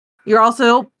less. You're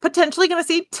also potentially going to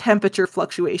see temperature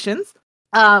fluctuations.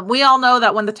 We all know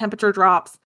that when the temperature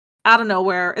drops out of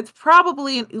nowhere, it's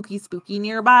probably an ookie spooky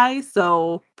nearby,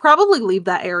 so probably leave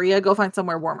that area, go find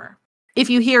somewhere warmer. If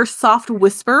you hear soft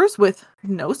whispers with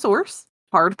no source,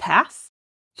 hard pass.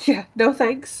 Yeah, no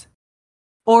thanks.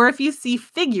 Or if you see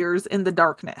figures in the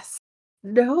darkness.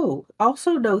 No,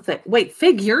 also no thanks. Wait,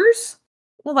 figures?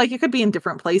 Well, like, it could be in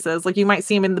different places. Like, you might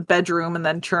see him in the bedroom and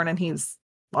then turn and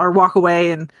or walk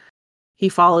away and he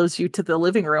follows you to the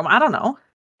living room. I don't know.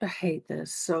 I hate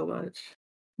this so much.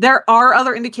 There are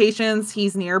other indications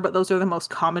he's near, but those are the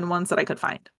most common ones that I could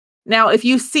find. Now, if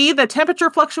you see the temperature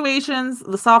fluctuations,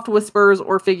 the soft whispers,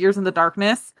 or figures in the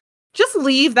darkness, just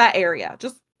leave that area.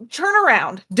 Just turn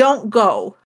around. Don't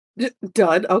go.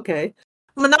 Done. Okay.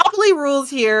 Monopoly rules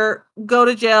here. Go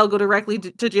to jail. Go directly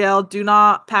to jail. Do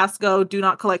not pass go. Do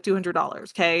not collect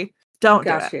 $200. Okay? Don't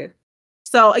do it.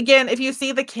 So again, if you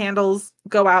see the candles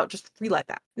go out, just relight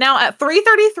that. Now at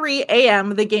 3:33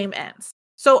 a.m., the game ends.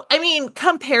 So, I mean,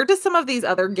 compared to some of these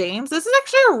other games, this is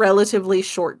actually a relatively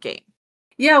short game.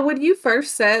 Yeah, when you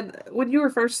were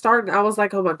first starting, I was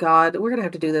like, oh my God, we're going to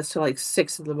have to do this till like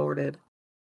 6 in the morning.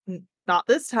 Not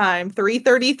this time,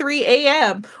 3:33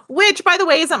 a.m., which, by the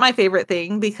way, isn't my favorite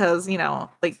thing because,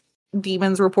 like,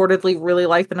 demons reportedly really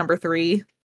like the number 3.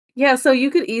 Yeah, so you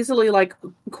could easily, like,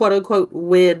 quote unquote,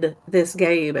 win this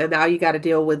game, and now you got to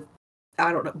deal with,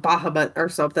 I don't know, Bahamut or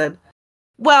something.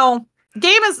 Well,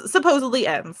 game supposedly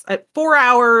ends at 4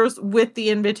 hours with the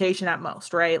invitation at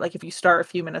most, right? Like if you start a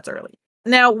few minutes early.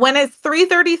 Now, when it's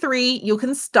 3:33, you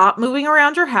can stop moving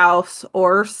around your house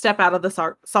or step out of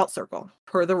the salt circle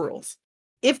per the rules.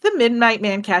 If the Midnight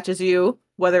Man catches you,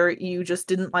 whether you just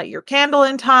didn't light your candle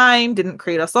in time, didn't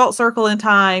create a salt circle in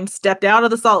time, stepped out of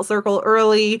the salt circle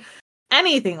early,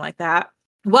 anything like that,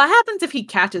 what happens if he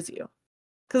catches you?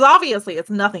 Because obviously it's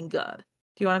nothing good.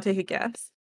 Do you want to take a guess?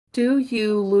 Do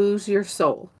you lose your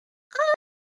soul?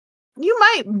 You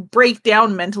might break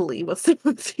down mentally with some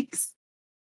of these.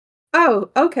 Oh,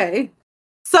 okay.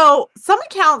 So some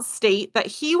accounts state that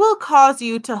he will cause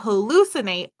you to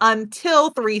hallucinate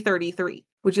until 3:33.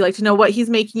 Would you like to know what he's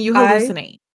making you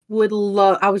hallucinate?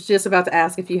 I was just about to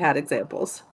ask if you had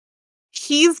examples.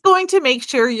 He's going to make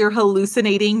sure you're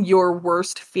hallucinating your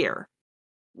worst fear.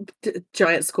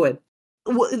 Giant squid.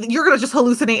 You're going to just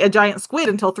hallucinate a giant squid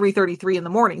until 3:33 in the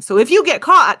morning. So if you get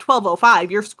caught at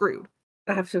 12:05, you're screwed.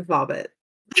 I have to vomit.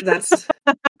 That's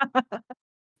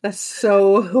that's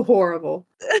so horrible.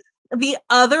 The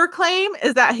other claim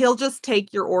is that he'll just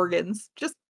take your organs.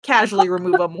 Just casually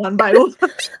remove them one by one.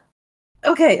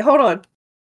 Okay, hold on.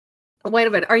 Wait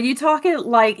a minute. Are you talking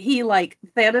like he like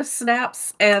Thanos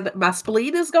snaps and my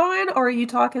spleen is gone? Or are you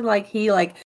talking like he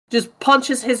like just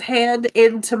punches his hand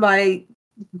into my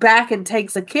back and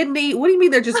takes a kidney? What do you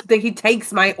mean that he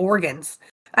takes my organs?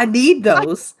 I need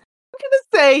those. I'm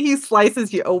gonna say he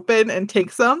slices you open and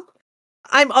takes them.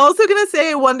 I'm also gonna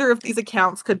say I wonder if these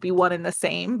accounts could be one and the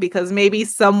same, because maybe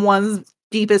someone's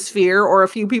deepest fear or a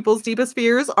few people's deepest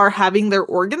fears are having their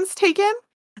organs taken.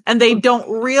 And they don't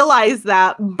realize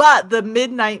that, but the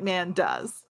Midnight Man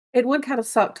does. It would kind of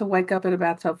suck to wake up in a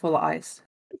bathtub full of ice.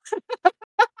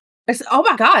 Oh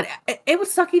my God. It would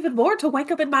suck even more to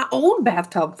wake up in my own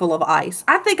bathtub full of ice.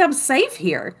 I think I'm safe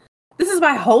here. This is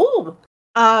my home.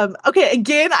 Okay,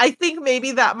 again, I think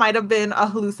maybe that might have been a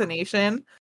hallucination.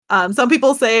 Some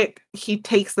people say he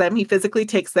physically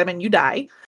takes them and you die.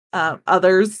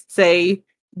 Others say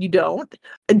you don't.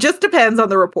 It just depends on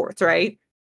the reports, right?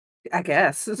 I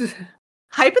guess.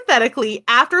 Hypothetically,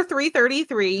 after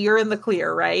 3:33, you're in the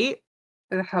clear, right?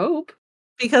 I hope.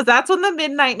 Because that's when the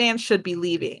Midnight Man should be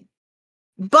leaving.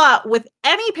 But with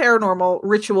any paranormal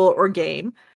ritual or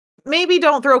game, maybe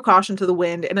don't throw caution to the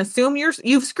wind and assume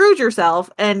you've screwed yourself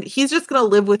and he's just going to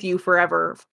live with you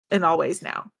forever and always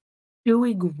now.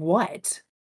 Doing what?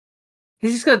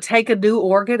 He's just going to take a new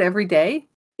organ every day?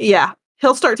 Yeah.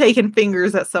 He'll start taking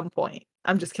fingers at some point.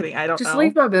 I'm just kidding. I don't know. Just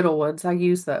leave my middle ones. I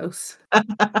use those.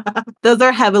 Those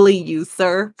are heavily used,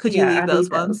 sir. Could you leave those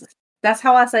ones? Those. That's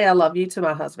how I say I love you to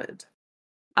my husband.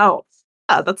 Oh,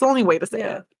 yeah, that's the only way to say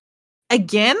it.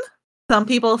 Again, Some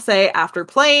people say after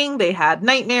playing, they had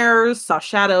nightmares, saw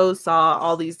shadows, saw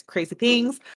all these crazy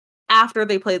things after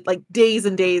they played, like days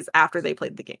and days after they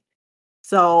played the game.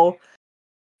 So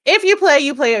if you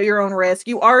play at your own risk.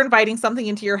 You are inviting something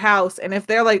into your house. And if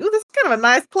they're like, "Ooh, this is kind of a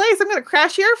nice place. I'm going to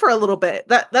crash here for a little bit."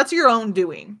 That's your own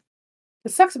doing.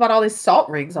 It sucks about all these salt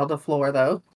rings on the floor,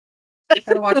 though.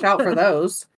 Gotta watch out for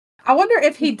those. I wonder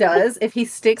if he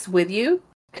sticks with you,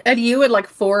 and you and like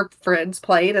 4 friends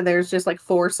played, and there's just like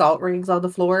 4 salt rings on the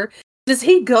floor. Does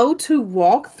he go to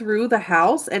walk through the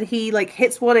house and he like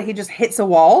hits one and he just hits a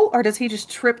wall, or does he just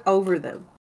trip over them?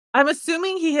 I'm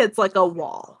assuming he hits like a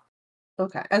wall.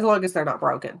 Okay, as long as they're not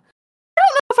broken. I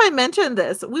don't know if I mentioned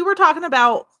this. We were talking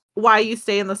about why you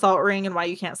stay in the salt ring and why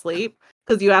you can't sleep,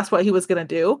 because you asked what he was going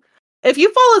to do. If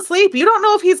you fall asleep, you don't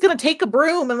know if he's going to take a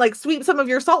broom and like sweep some of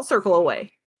your salt circle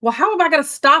away. Well, how am I going to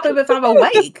stop him if I'm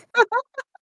awake?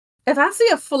 If I see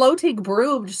a floating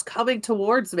broom just coming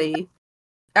towards me,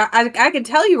 I can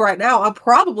tell you right now, I'm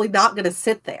probably not going to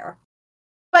sit there.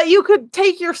 But you could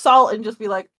take your salt and just be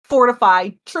like, fortify,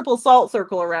 triple salt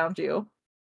circle around you.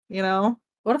 You know?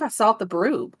 What if I salt the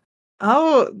broom?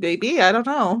 Oh, maybe. I don't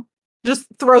know. Just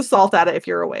throw salt at it if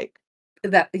you're awake.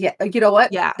 Yeah, you know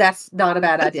what? Yeah. That's not a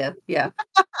bad idea. Yeah.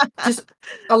 Just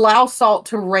allow salt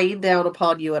to rain down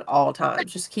upon you at all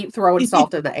times. Just keep throwing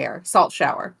salt in the air. Salt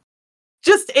shower.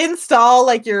 Just install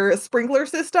like your sprinkler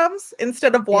systems.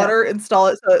 Instead of water, install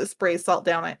it so it sprays salt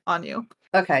down on you.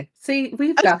 Okay. See,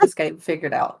 we've got this game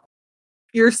figured out.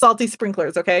 Your salty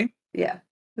sprinklers, okay? Yeah.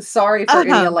 Sorry for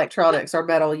any electronics or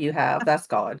metal you have. That's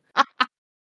gone.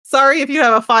 Sorry if you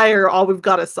have a fire, all we've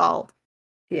got is salt.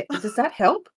 Yeah. Does that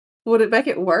help? Would it make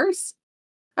it worse?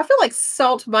 I feel like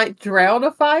salt might drown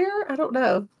a fire. I don't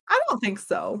know. I don't think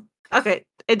so. Okay,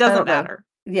 it doesn't matter.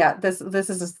 Yeah, this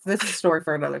is a story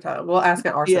for another time. We'll ask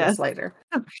an arsonist later.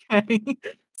 Okay.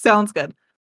 Sounds good.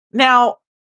 Now,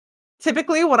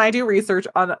 typically when I do research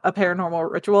on a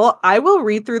paranormal ritual, I will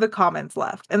read through the comments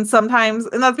left. And sometimes,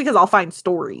 and that's because I'll find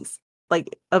stories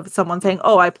like of someone saying,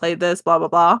 "Oh, I played this, blah, blah,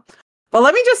 blah." But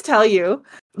let me just tell you,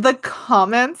 the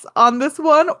comments on this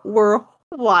one were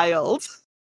wild.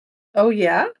 Oh,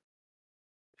 yeah?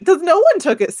 Because no one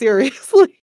took it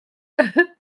seriously.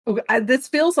 This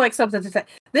feels like something to take.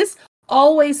 This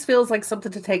always feels like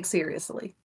something to take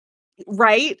seriously.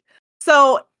 Right?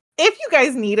 So if you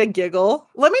guys need a giggle,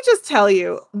 let me just tell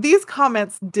you, these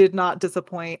comments did not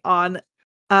disappoint on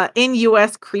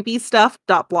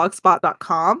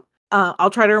inuscreepystuff.blogspot.com. I'll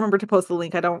try to remember to post the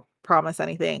link. I don't promise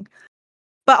anything.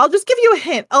 But I'll just give you a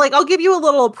hint. I'll give you a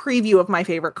little preview of my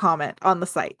favorite comment on the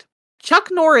site. Chuck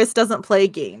Norris doesn't play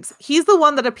games. He's the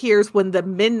one that appears when the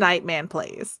Midnight Man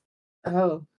plays.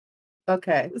 Oh,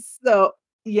 okay. So,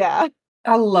 yeah.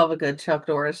 I love a good Chuck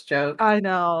Norris joke. I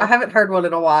know. I haven't heard one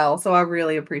in a while, so I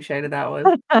really appreciated that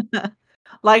one.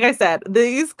 Like I said,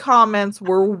 these comments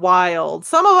were wild.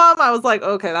 Some of them I was like,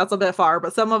 okay, that's a bit far,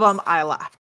 but some of them I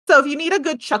laughed. So if you need a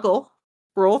good chuckle,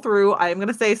 roll through. I am going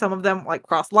to say some of them like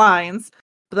cross lines,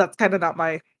 but that's kind of not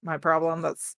my problem.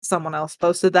 That's someone else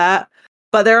posted that.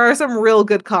 But there are some real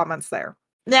good comments there.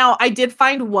 Now, I did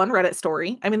find one Reddit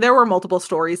story. I mean, there were multiple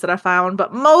stories that I found,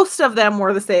 but most of them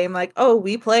were the same. Like, oh,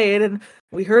 we played and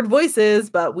we heard voices,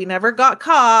 but we never got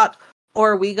caught.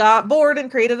 Or we got bored and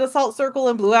created a salt circle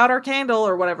and blew out our candle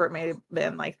or whatever it may have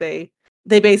been. Like, they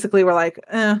basically were like,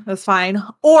 that's fine.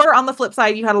 Or on the flip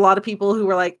side, you had a lot of people who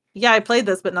were like, yeah, I played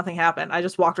this, but nothing happened. I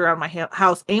just walked around my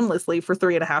house aimlessly for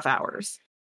 3.5 hours.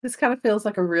 This kind of feels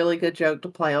like a really good joke to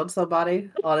play on somebody,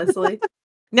 honestly.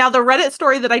 Now, the Reddit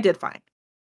story that I did find.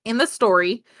 In the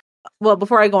story, well,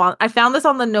 before I go on, I found this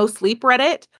on the No Sleep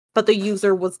Reddit, but the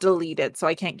user was deleted, so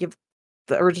I can't give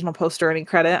the original poster any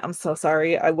credit. I'm so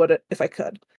sorry. I would if I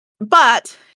could.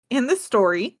 But in this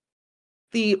story,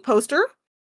 the poster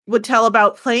would tell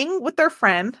about playing with their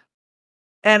friend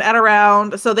and at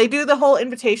around, so they do the whole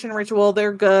invitation ritual.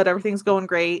 They're good. Everything's going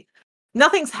great.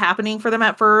 Nothing's happening for them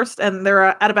at first, and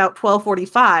they're at about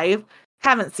 12:45.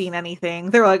 Haven't seen anything.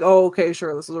 They're like, oh, okay,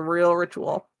 sure, this is a real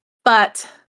ritual. But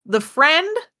the friend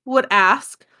would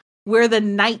ask where the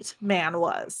night man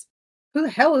was. Who the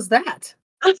hell is that?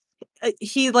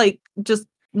 He like just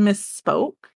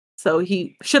misspoke. So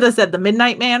he should have said the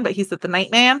midnight man, but he said the night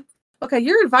man. Okay,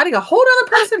 you're inviting a whole other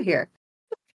person here.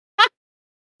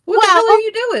 What the hell are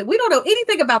you doing? We don't know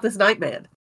anything about this night man.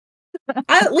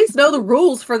 I at least know the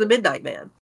rules for the midnight man.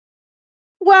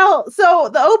 Well, so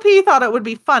the OP thought it would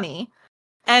be funny,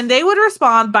 and they would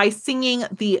respond by singing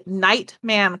the Night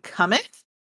Man Cometh,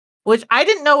 which I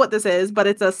didn't know what this is, but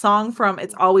it's a song from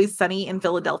It's Always Sunny in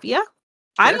Philadelphia. Sure.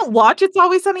 I don't watch It's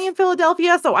Always Sunny in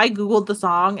Philadelphia, so I Googled the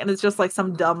song, and it's just like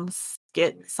some dumb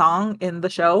skit song in the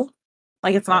show.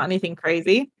 Like, it's not anything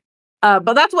crazy.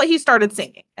 But that's what he started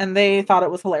singing, and they thought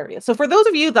it was hilarious. So for those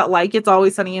of you that like It's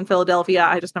Always Sunny in Philadelphia,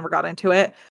 I just never got into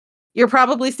it. You're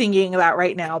probably singing that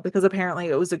right now because apparently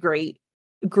it was a great,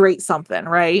 great something,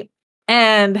 right?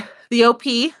 And the OP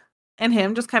and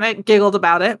him just kind of giggled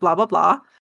about it, blah, blah, blah.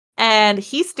 And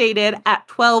he stated at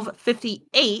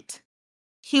 12:58,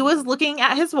 he was looking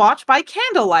at his watch by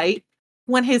candlelight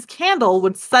when his candle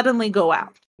would suddenly go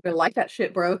out. You better light that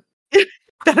shit, bro.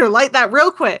 Better light that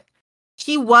real quick.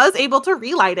 He was able to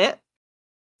relight it,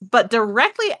 but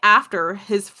directly after,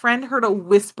 his friend heard a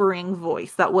whispering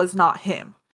voice that was not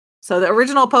him. So the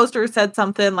original poster said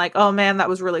something like, "Oh man, that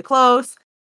was really close."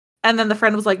 And then the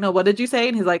friend was like, "No, what did you say?"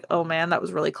 And he's like, "Oh man, that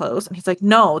was really close." And he's like,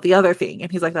 "No, the other thing."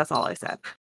 And he's like, "That's all I said."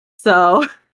 So,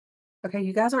 Okay,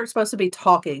 you guys aren't supposed to be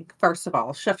talking, first of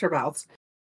all. Shut your mouths.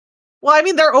 well, I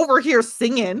mean, they're over here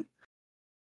singing.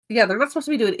 Yeah, they're not supposed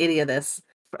to be doing any of this.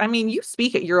 I mean, you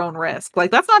speak at your own risk.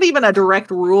 Like, that's not even a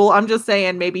direct rule. I'm just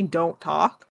saying maybe don't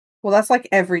talk. Well, that's like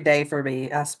every day for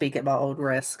me. I speak at my own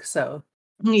risk, so.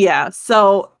 Yeah,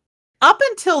 so up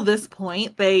until this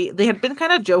point, they had been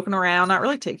kind of joking around, not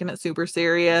really taking it super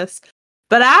serious.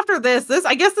 But after this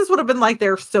I guess this would have been like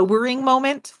their sobering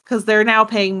moment because they're now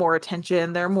paying more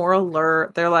attention. They're more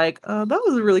alert. They're like, "Oh, that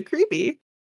was really creepy."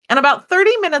 And about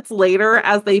 30 minutes later,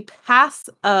 as they pass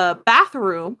a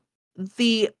bathroom,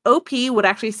 the OP would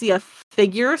actually see a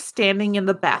figure standing in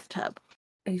the bathtub.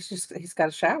 He's got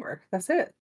a shower. That's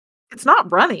it. It's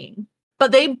not running,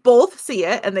 but they both see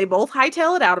it and they both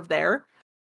hightail it out of there.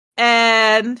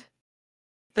 And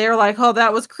they're like, "Oh,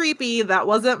 that was creepy. That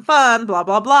wasn't fun, blah,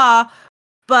 blah, blah."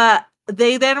 But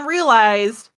they then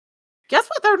realized, guess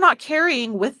what they're not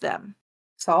carrying with them?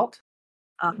 Salt?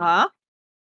 Uh-huh.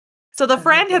 So the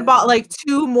friend had bought like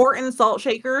 2 Morton salt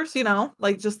shakers,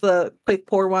 like just the quick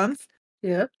pour ones.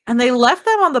 Yeah. And they left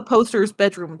them on the poster's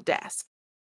bedroom desk.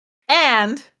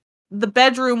 And the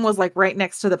bedroom was like right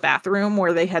next to the bathroom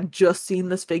where they had just seen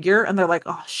this figure. And they're like,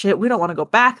 "Oh shit, we don't want to go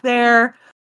back there."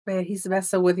 Man, he's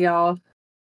messing with y'all.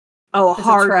 Oh, It's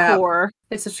a trap. hardcore.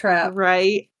 It's a trap.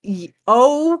 Right.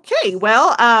 Okay.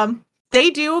 Well, they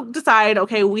do decide,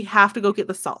 okay, we have to go get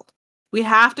the salt. We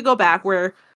have to go back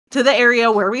to the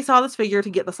area where we saw this figure to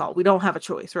get the salt. We don't have a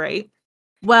choice, right?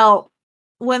 Well,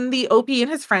 when the OP and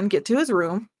his friend get to his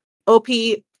room, OP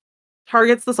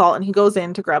targets the salt and he goes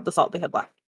in to grab the salt they had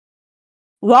left.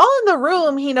 While in the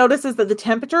room, he notices that the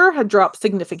temperature had dropped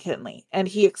significantly. And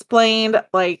he explained,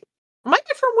 like, my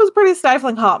bedroom was pretty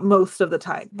stifling hot most of the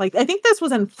time. Like, I think this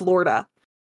was in Florida.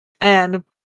 And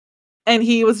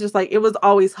he was just like, it was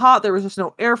always hot. There was just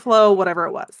no airflow, whatever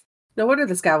it was. No wonder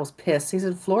this guy was pissed. He's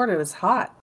in Florida. It's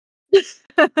hot.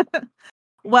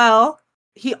 Well,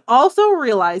 he also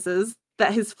realizes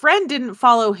that his friend didn't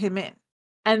follow him in.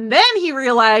 And then he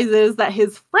realizes that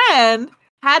his friend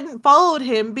hadn't followed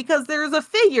him because there's a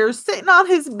figure sitting on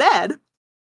his bed.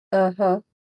 Uh-huh.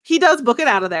 He does book it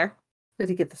out of there. Did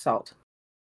he get the salt?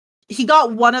 He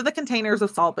got one of the containers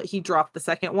of salt, but he dropped the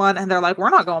second one. And they're like,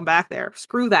 "We're not going back there.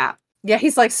 Screw that." Yeah,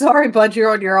 he's like, "Sorry, bud, you're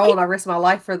on your own. I risked my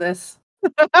life for this.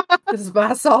 This is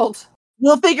my salt.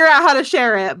 We'll figure out how to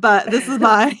share it, but this is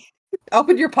mine."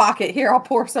 Open your pocket. Here, I'll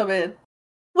pour some in.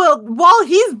 Well, while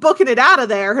he's booking it out of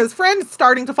there, his friend's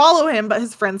starting to follow him, but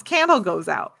his friend's candle goes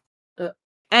out.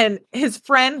 And his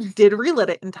friend did relit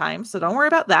it in time, so don't worry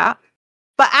about that.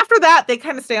 But after that, they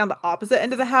kind of stay on the opposite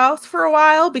end of the house for a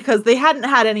while because they hadn't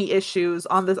had any issues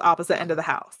on this opposite end of the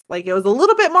house. Like, it was a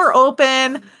little bit more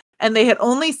open, and they had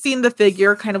only seen the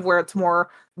figure kind of where it's more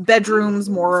bedrooms,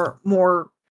 more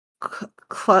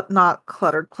not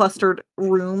cluttered, clustered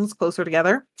rooms closer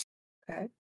together. Okay.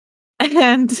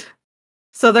 And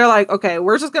so they're like, "Okay,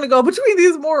 we're just going to go between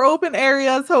these more open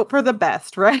areas, hope for the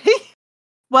best," right?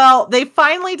 Well, they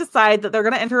finally decide that they're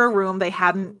going to enter a room they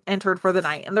hadn't entered for the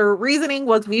night. And their reasoning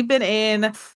was, we've been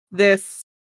in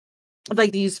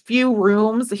these few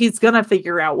rooms. He's going to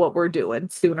figure out what we're doing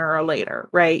sooner or later,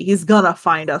 right? He's going to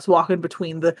find us walking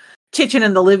between the kitchen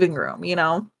and the living room,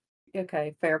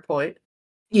 Okay, fair point.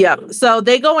 Yeah. So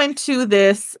they go into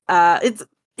this.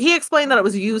 He explained that it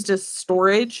was used as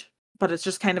storage, but it's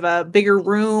just kind of a bigger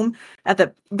room. At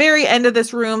the very end of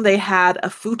this room, they had a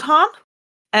futon,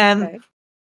 and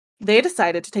they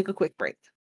decided to take a quick break.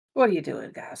 What are you doing,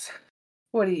 guys?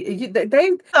 What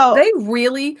are they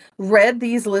really read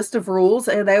these list of rules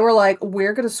and they were like,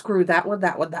 "We're going to screw that one,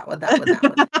 that one, that one, that one,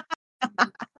 that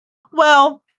one."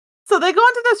 Well, so they go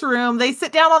into this room, they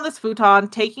sit down on this futon,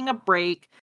 taking a break,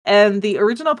 and the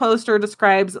original poster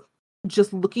describes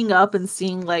just looking up and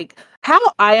seeing, like, how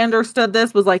I understood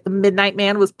this was like the Midnight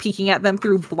Man was peeking at them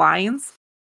through blinds.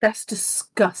 That's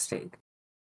disgusting.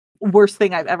 Worst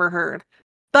thing I've ever heard.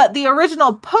 But the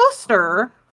original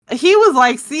poster, he was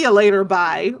like, see you later,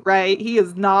 bye, right? He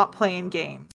is not playing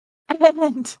games.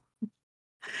 And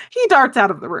he darts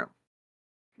out of the room.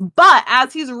 But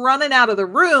as he's running out of the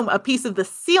room, a piece of the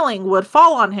ceiling would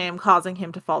fall on him, causing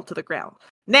him to fall to the ground.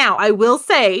 Now, I will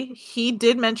say, he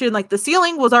did mention, like, the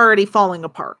ceiling was already falling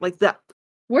apart. Like, that.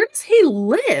 Where does he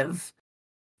live?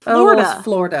 Florida. Oh, well, it's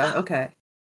Florida. Okay.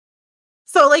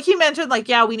 So, like, he mentioned, like,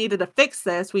 yeah, we needed to fix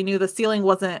this. We knew the ceiling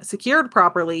wasn't secured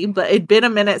properly, but it'd been a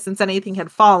minute since anything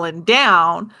had fallen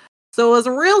down. So it was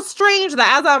real strange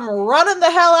that as I'm running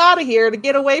the hell out of here to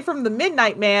get away from the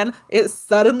Midnight Man, it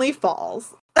suddenly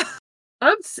falls.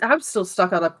 I'm still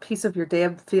stuck on a piece of your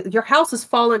damn your house is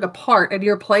falling apart and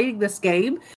you're playing this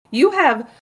game. You have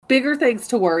bigger things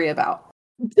to worry about.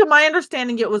 To my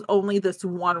understanding, it was only this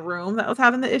one room that was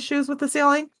having the issues with the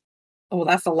ceiling. Oh,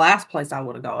 that's the last place I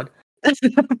would have gone.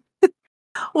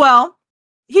 Well,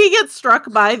 he gets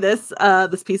struck by this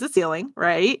piece of ceiling,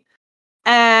 right?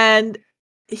 And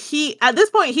at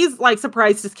this point, he's like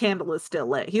surprised his candle is still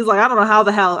lit. He's like, I don't know how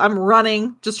the hell I'm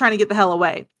running, just trying to get the hell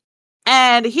away.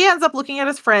 And he ends up looking at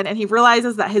his friend and he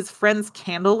realizes that his friend's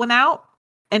candle went out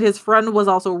and his friend was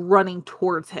also running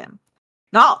towards him.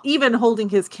 Not even holding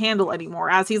his candle anymore,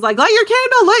 as he's like, light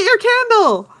your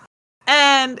candle.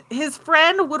 And his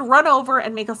friend would run over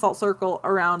and make a salt circle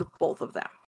around both of them.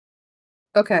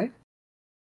 Okay.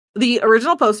 The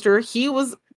original poster, he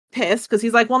was pissed because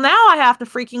he's like, well, now I have to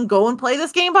freaking go and play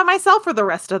this game by myself for the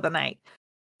rest of the night.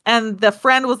 And the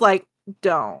friend was like,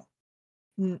 don't.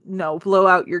 No, blow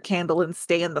out your candle and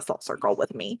stay in the salt circle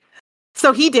with me.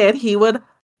 So he did. He would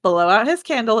blow out his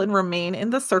candle and remain in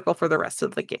the circle for the rest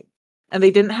of the game. And they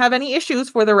didn't have any issues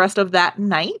for the rest of that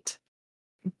night.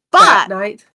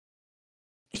 But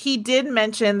he did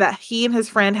mention that he and his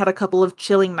friend had a couple of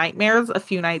chilling nightmares a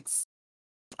few nights,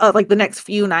 like the next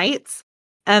few nights.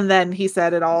 And then he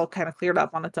said it all kind of cleared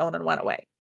up on its own and went away.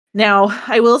 Now,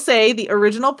 I will say the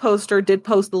original poster did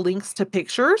post the links to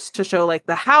pictures to show like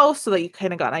the house so that you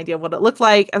kind of got an idea of what it looked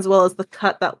like, as well as the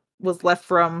cut that was left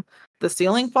from the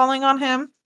ceiling falling on him.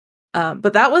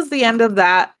 But that was the end of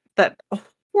that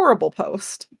horrible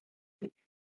post.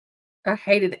 I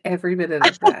hated every minute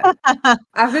of that.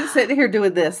 I've been sitting here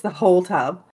doing this the whole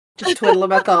time. Just twiddling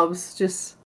my thumbs.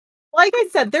 Just like I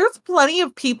said, there's plenty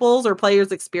of people's or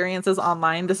players' experiences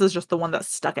online. This is just the one that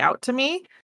stuck out to me.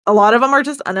 A lot of them are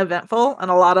just uneventful, and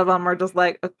a lot of them are just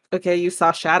like, okay, you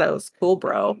saw shadows. Cool,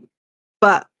 bro.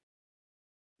 But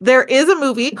there is a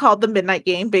movie called The Midnight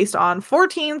Game based on 4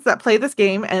 teens that play this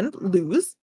game and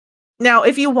lose. Now,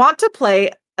 if you want to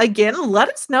play, again, let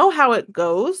us know how it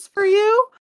goes for you.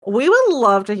 We would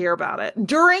love to hear about it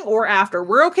during or after.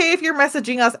 We're okay if you're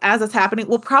messaging us as it's happening.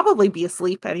 We'll probably be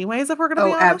asleep anyways if we're going to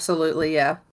be honest. Absolutely,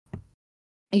 yeah.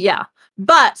 Yeah,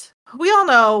 but we all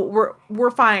know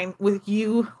we're fine with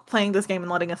you playing this game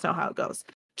and letting us know how it goes.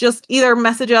 Just either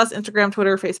message us, Instagram,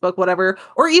 Twitter, Facebook, whatever,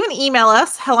 or even email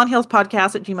us,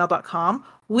 hellonheelspodcast@gmail.com.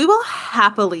 We will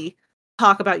happily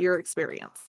talk about your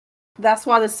experience. That's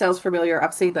why this sounds familiar.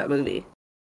 I've seen that movie.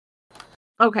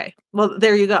 Okay, well,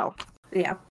 there you go.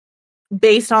 Yeah.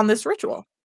 Based on this ritual.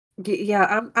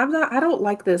 Yeah, I don't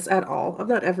like this at all. I'm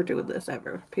not ever doing this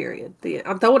ever, period.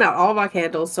 I'm throwing out all my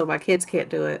candles so my kids can't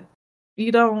do it.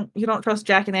 You don't trust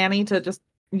Jack and Annie to just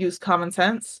use common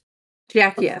sense?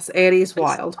 Jack, yes. Annie's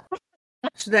wild.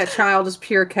 That child is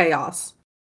pure chaos.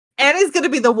 Annie's going to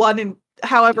be the one in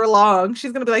however long.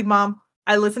 She's going to be like, Mom,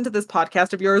 I listened to this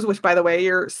podcast of yours, which, by the way,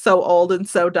 you're so old and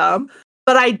so dumb.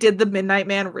 But I did the Midnight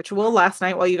Man ritual last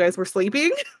night while you guys were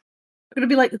sleeping. I'm going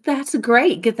to be like, that's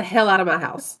great. Get the hell out of my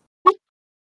house.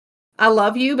 I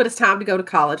love you, but it's time to go to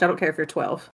college. I don't care if you're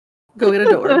 12. Go get a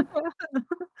dorm.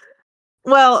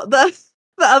 Well, the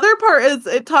other part is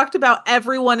it talked about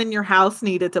everyone in your house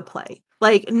needed to play.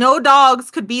 Like, no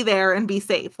dogs could be there and be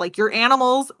safe. Like, your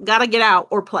animals got to get out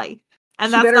or play.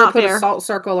 And that's not fair. Put a salt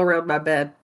circle around my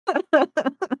bed.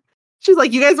 She's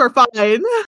like, you guys are fine.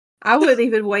 I wouldn't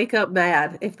even wake up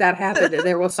mad if that happened and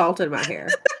there was salt in my hair.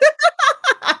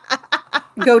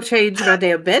 Go change my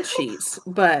damn bed sheets.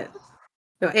 But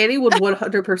no, Annie would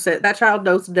 100%. That child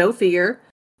knows no fear,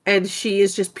 and she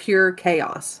is just pure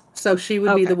chaos. So she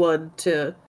would be the one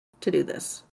to do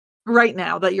this. Right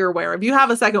now that you're aware of. You have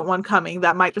a second one coming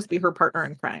that might just be her partner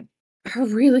in crime. I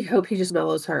really hope he just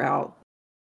mellows her out.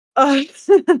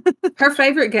 Her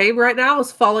favorite game right now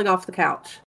is falling off the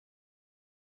couch.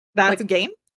 That's a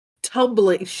game?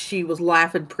 Tumbling. She was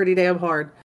laughing pretty damn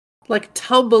hard. Like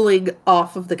tumbling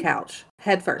off of the couch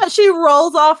head first. She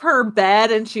rolls off her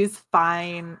bed and she's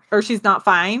fine. Or she's not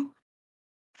fine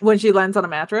when she lands on a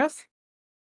mattress.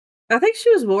 I think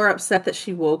she was more upset that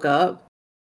she woke up.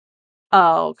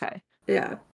 Oh, okay.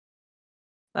 Yeah.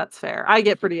 That's fair. I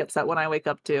get pretty upset when I wake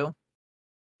up too.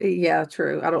 Yeah,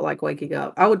 true. I don't like waking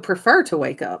up. I would prefer to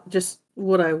wake up, just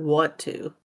would I want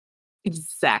to?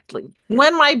 Exactly. Yeah.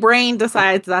 When my brain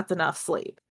decides that's enough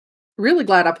sleep. Really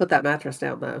glad I put that mattress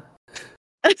down, though.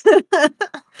 It's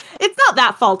not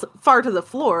that far to the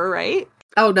floor, right?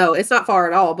 Oh, no, it's not far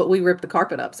at all, but we ripped the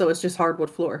carpet up, so it's just hardwood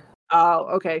floor. Oh,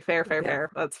 okay. Fair. Yeah.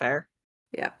 That's fair.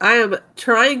 Yeah. I am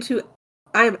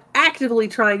actively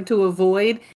trying to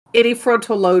avoid any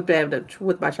frontal lobe damage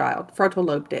with my child. Frontal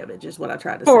lobe damage is what I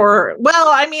try to say. Well,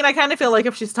 I mean, I kind of feel like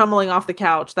if she's tumbling off the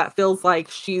couch, that feels like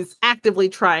she's actively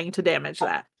trying to damage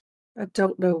that. I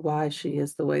don't know why she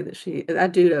is the way that she I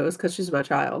do know it's because she's my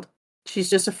child. She's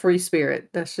just a free spirit.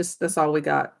 That's all we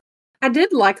got. I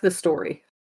did like the story.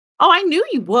 Oh, I knew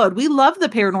you would. We love the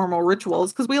paranormal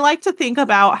rituals because we like to think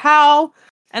about how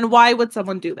and why would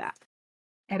someone do that.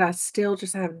 And I still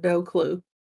just have no clue.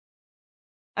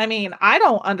 I mean, I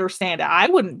don't understand it. I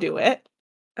wouldn't do it.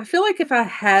 I feel like if I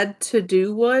had to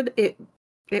do one, it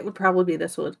would probably be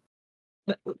this one.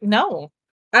 No.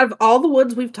 Out of all the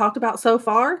ones we've talked about so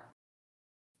far,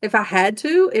 if I had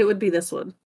to, it would be this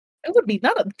one. It would be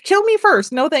none of kill me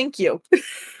first. No, thank you.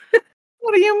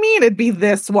 What do you mean it'd be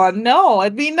this one? No,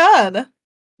 it'd be none.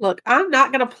 Look, I'm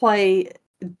not gonna play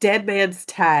Dead Man's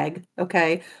Tag,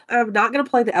 okay? I'm not gonna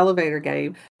play the elevator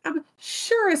game. I'm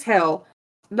sure as hell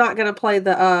not gonna play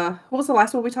the what was the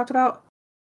last one we talked about?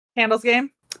 Candles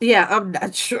game? Yeah, I'm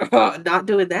not sure not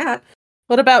doing that.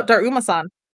 What about Daruma-san?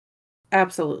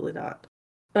 Absolutely not.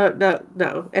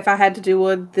 No. If I had to do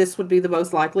one, this would be the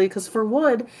most likely, because for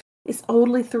one, it's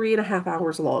only 3.5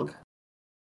 hours long.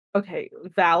 Okay,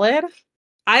 valid.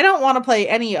 I don't want to play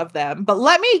any of them, but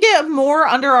let me get more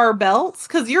under our belts,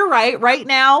 because you're right. Right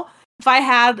now, if I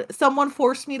had someone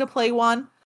force me to play one,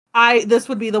 this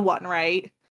would be the one,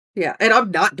 right? Yeah, and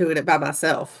I'm not doing it by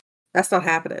myself. That's not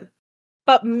happening.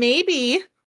 But maybe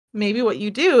what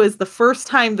you do is the first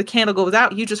time the candle goes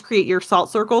out, you just create your salt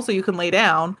circle so you can lay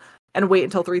down and wait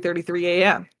until 3:33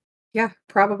 a.m. Yeah,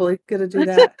 probably gonna do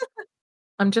that.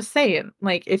 I'm just saying,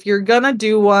 like, if you're gonna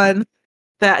do one,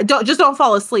 that don't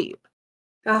fall asleep.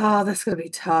 Oh, that's gonna be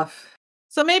tough.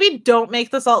 So maybe don't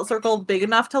make the salt circle big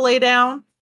enough to lay down.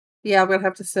 Yeah, I'm gonna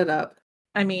have to sit up.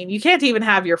 I mean, you can't even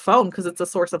have your phone because it's a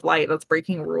source of light. That's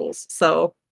breaking rules.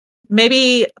 So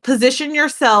maybe position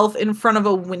yourself in front of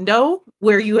a window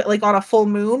where you, like on a full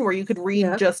moon, where you could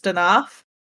read just enough.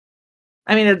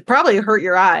 I mean, it'd probably hurt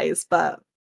your eyes, but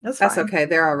that's fine. Okay.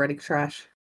 They're already trash.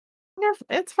 Yeah,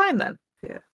 it's fine then.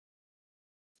 Yeah.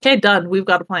 Okay, done. We've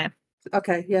got a plan.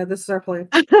 Okay, yeah, this is our plan.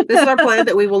 This is our plan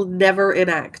that we will never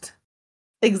enact.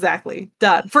 Exactly.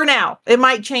 Done. For now. It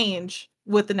might change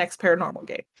with the next paranormal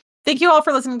game. Thank you all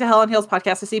for listening to Hell on Heels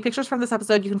Podcast. To see pictures from this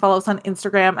episode, you can follow us on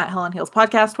Instagram at Hell on Heels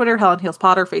Podcast, Twitter, Hell on Heels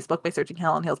Pod, or Facebook by searching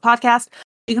Hell on Heels Podcast.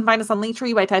 You can find us on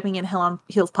Linktree by typing in Hell on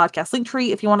Heels Podcast Linktree.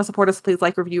 If you want to support us, please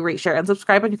like, review, rate, share, and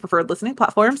subscribe on your preferred listening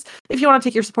platforms. If you want to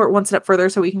take your support one step further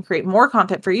so we can create more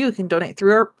content for you, you can donate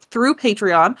through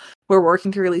Patreon. We're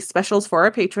working to release specials for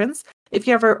our patrons. If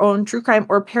you have your own true crime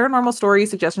or paranormal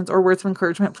stories, suggestions, or words of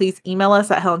encouragement, please email us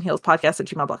at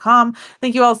hellandheelspodcast@gmail.com.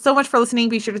 Thank you all so much for listening.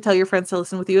 Be sure to tell your friends to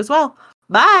listen with you as well.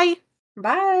 Bye!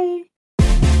 Bye!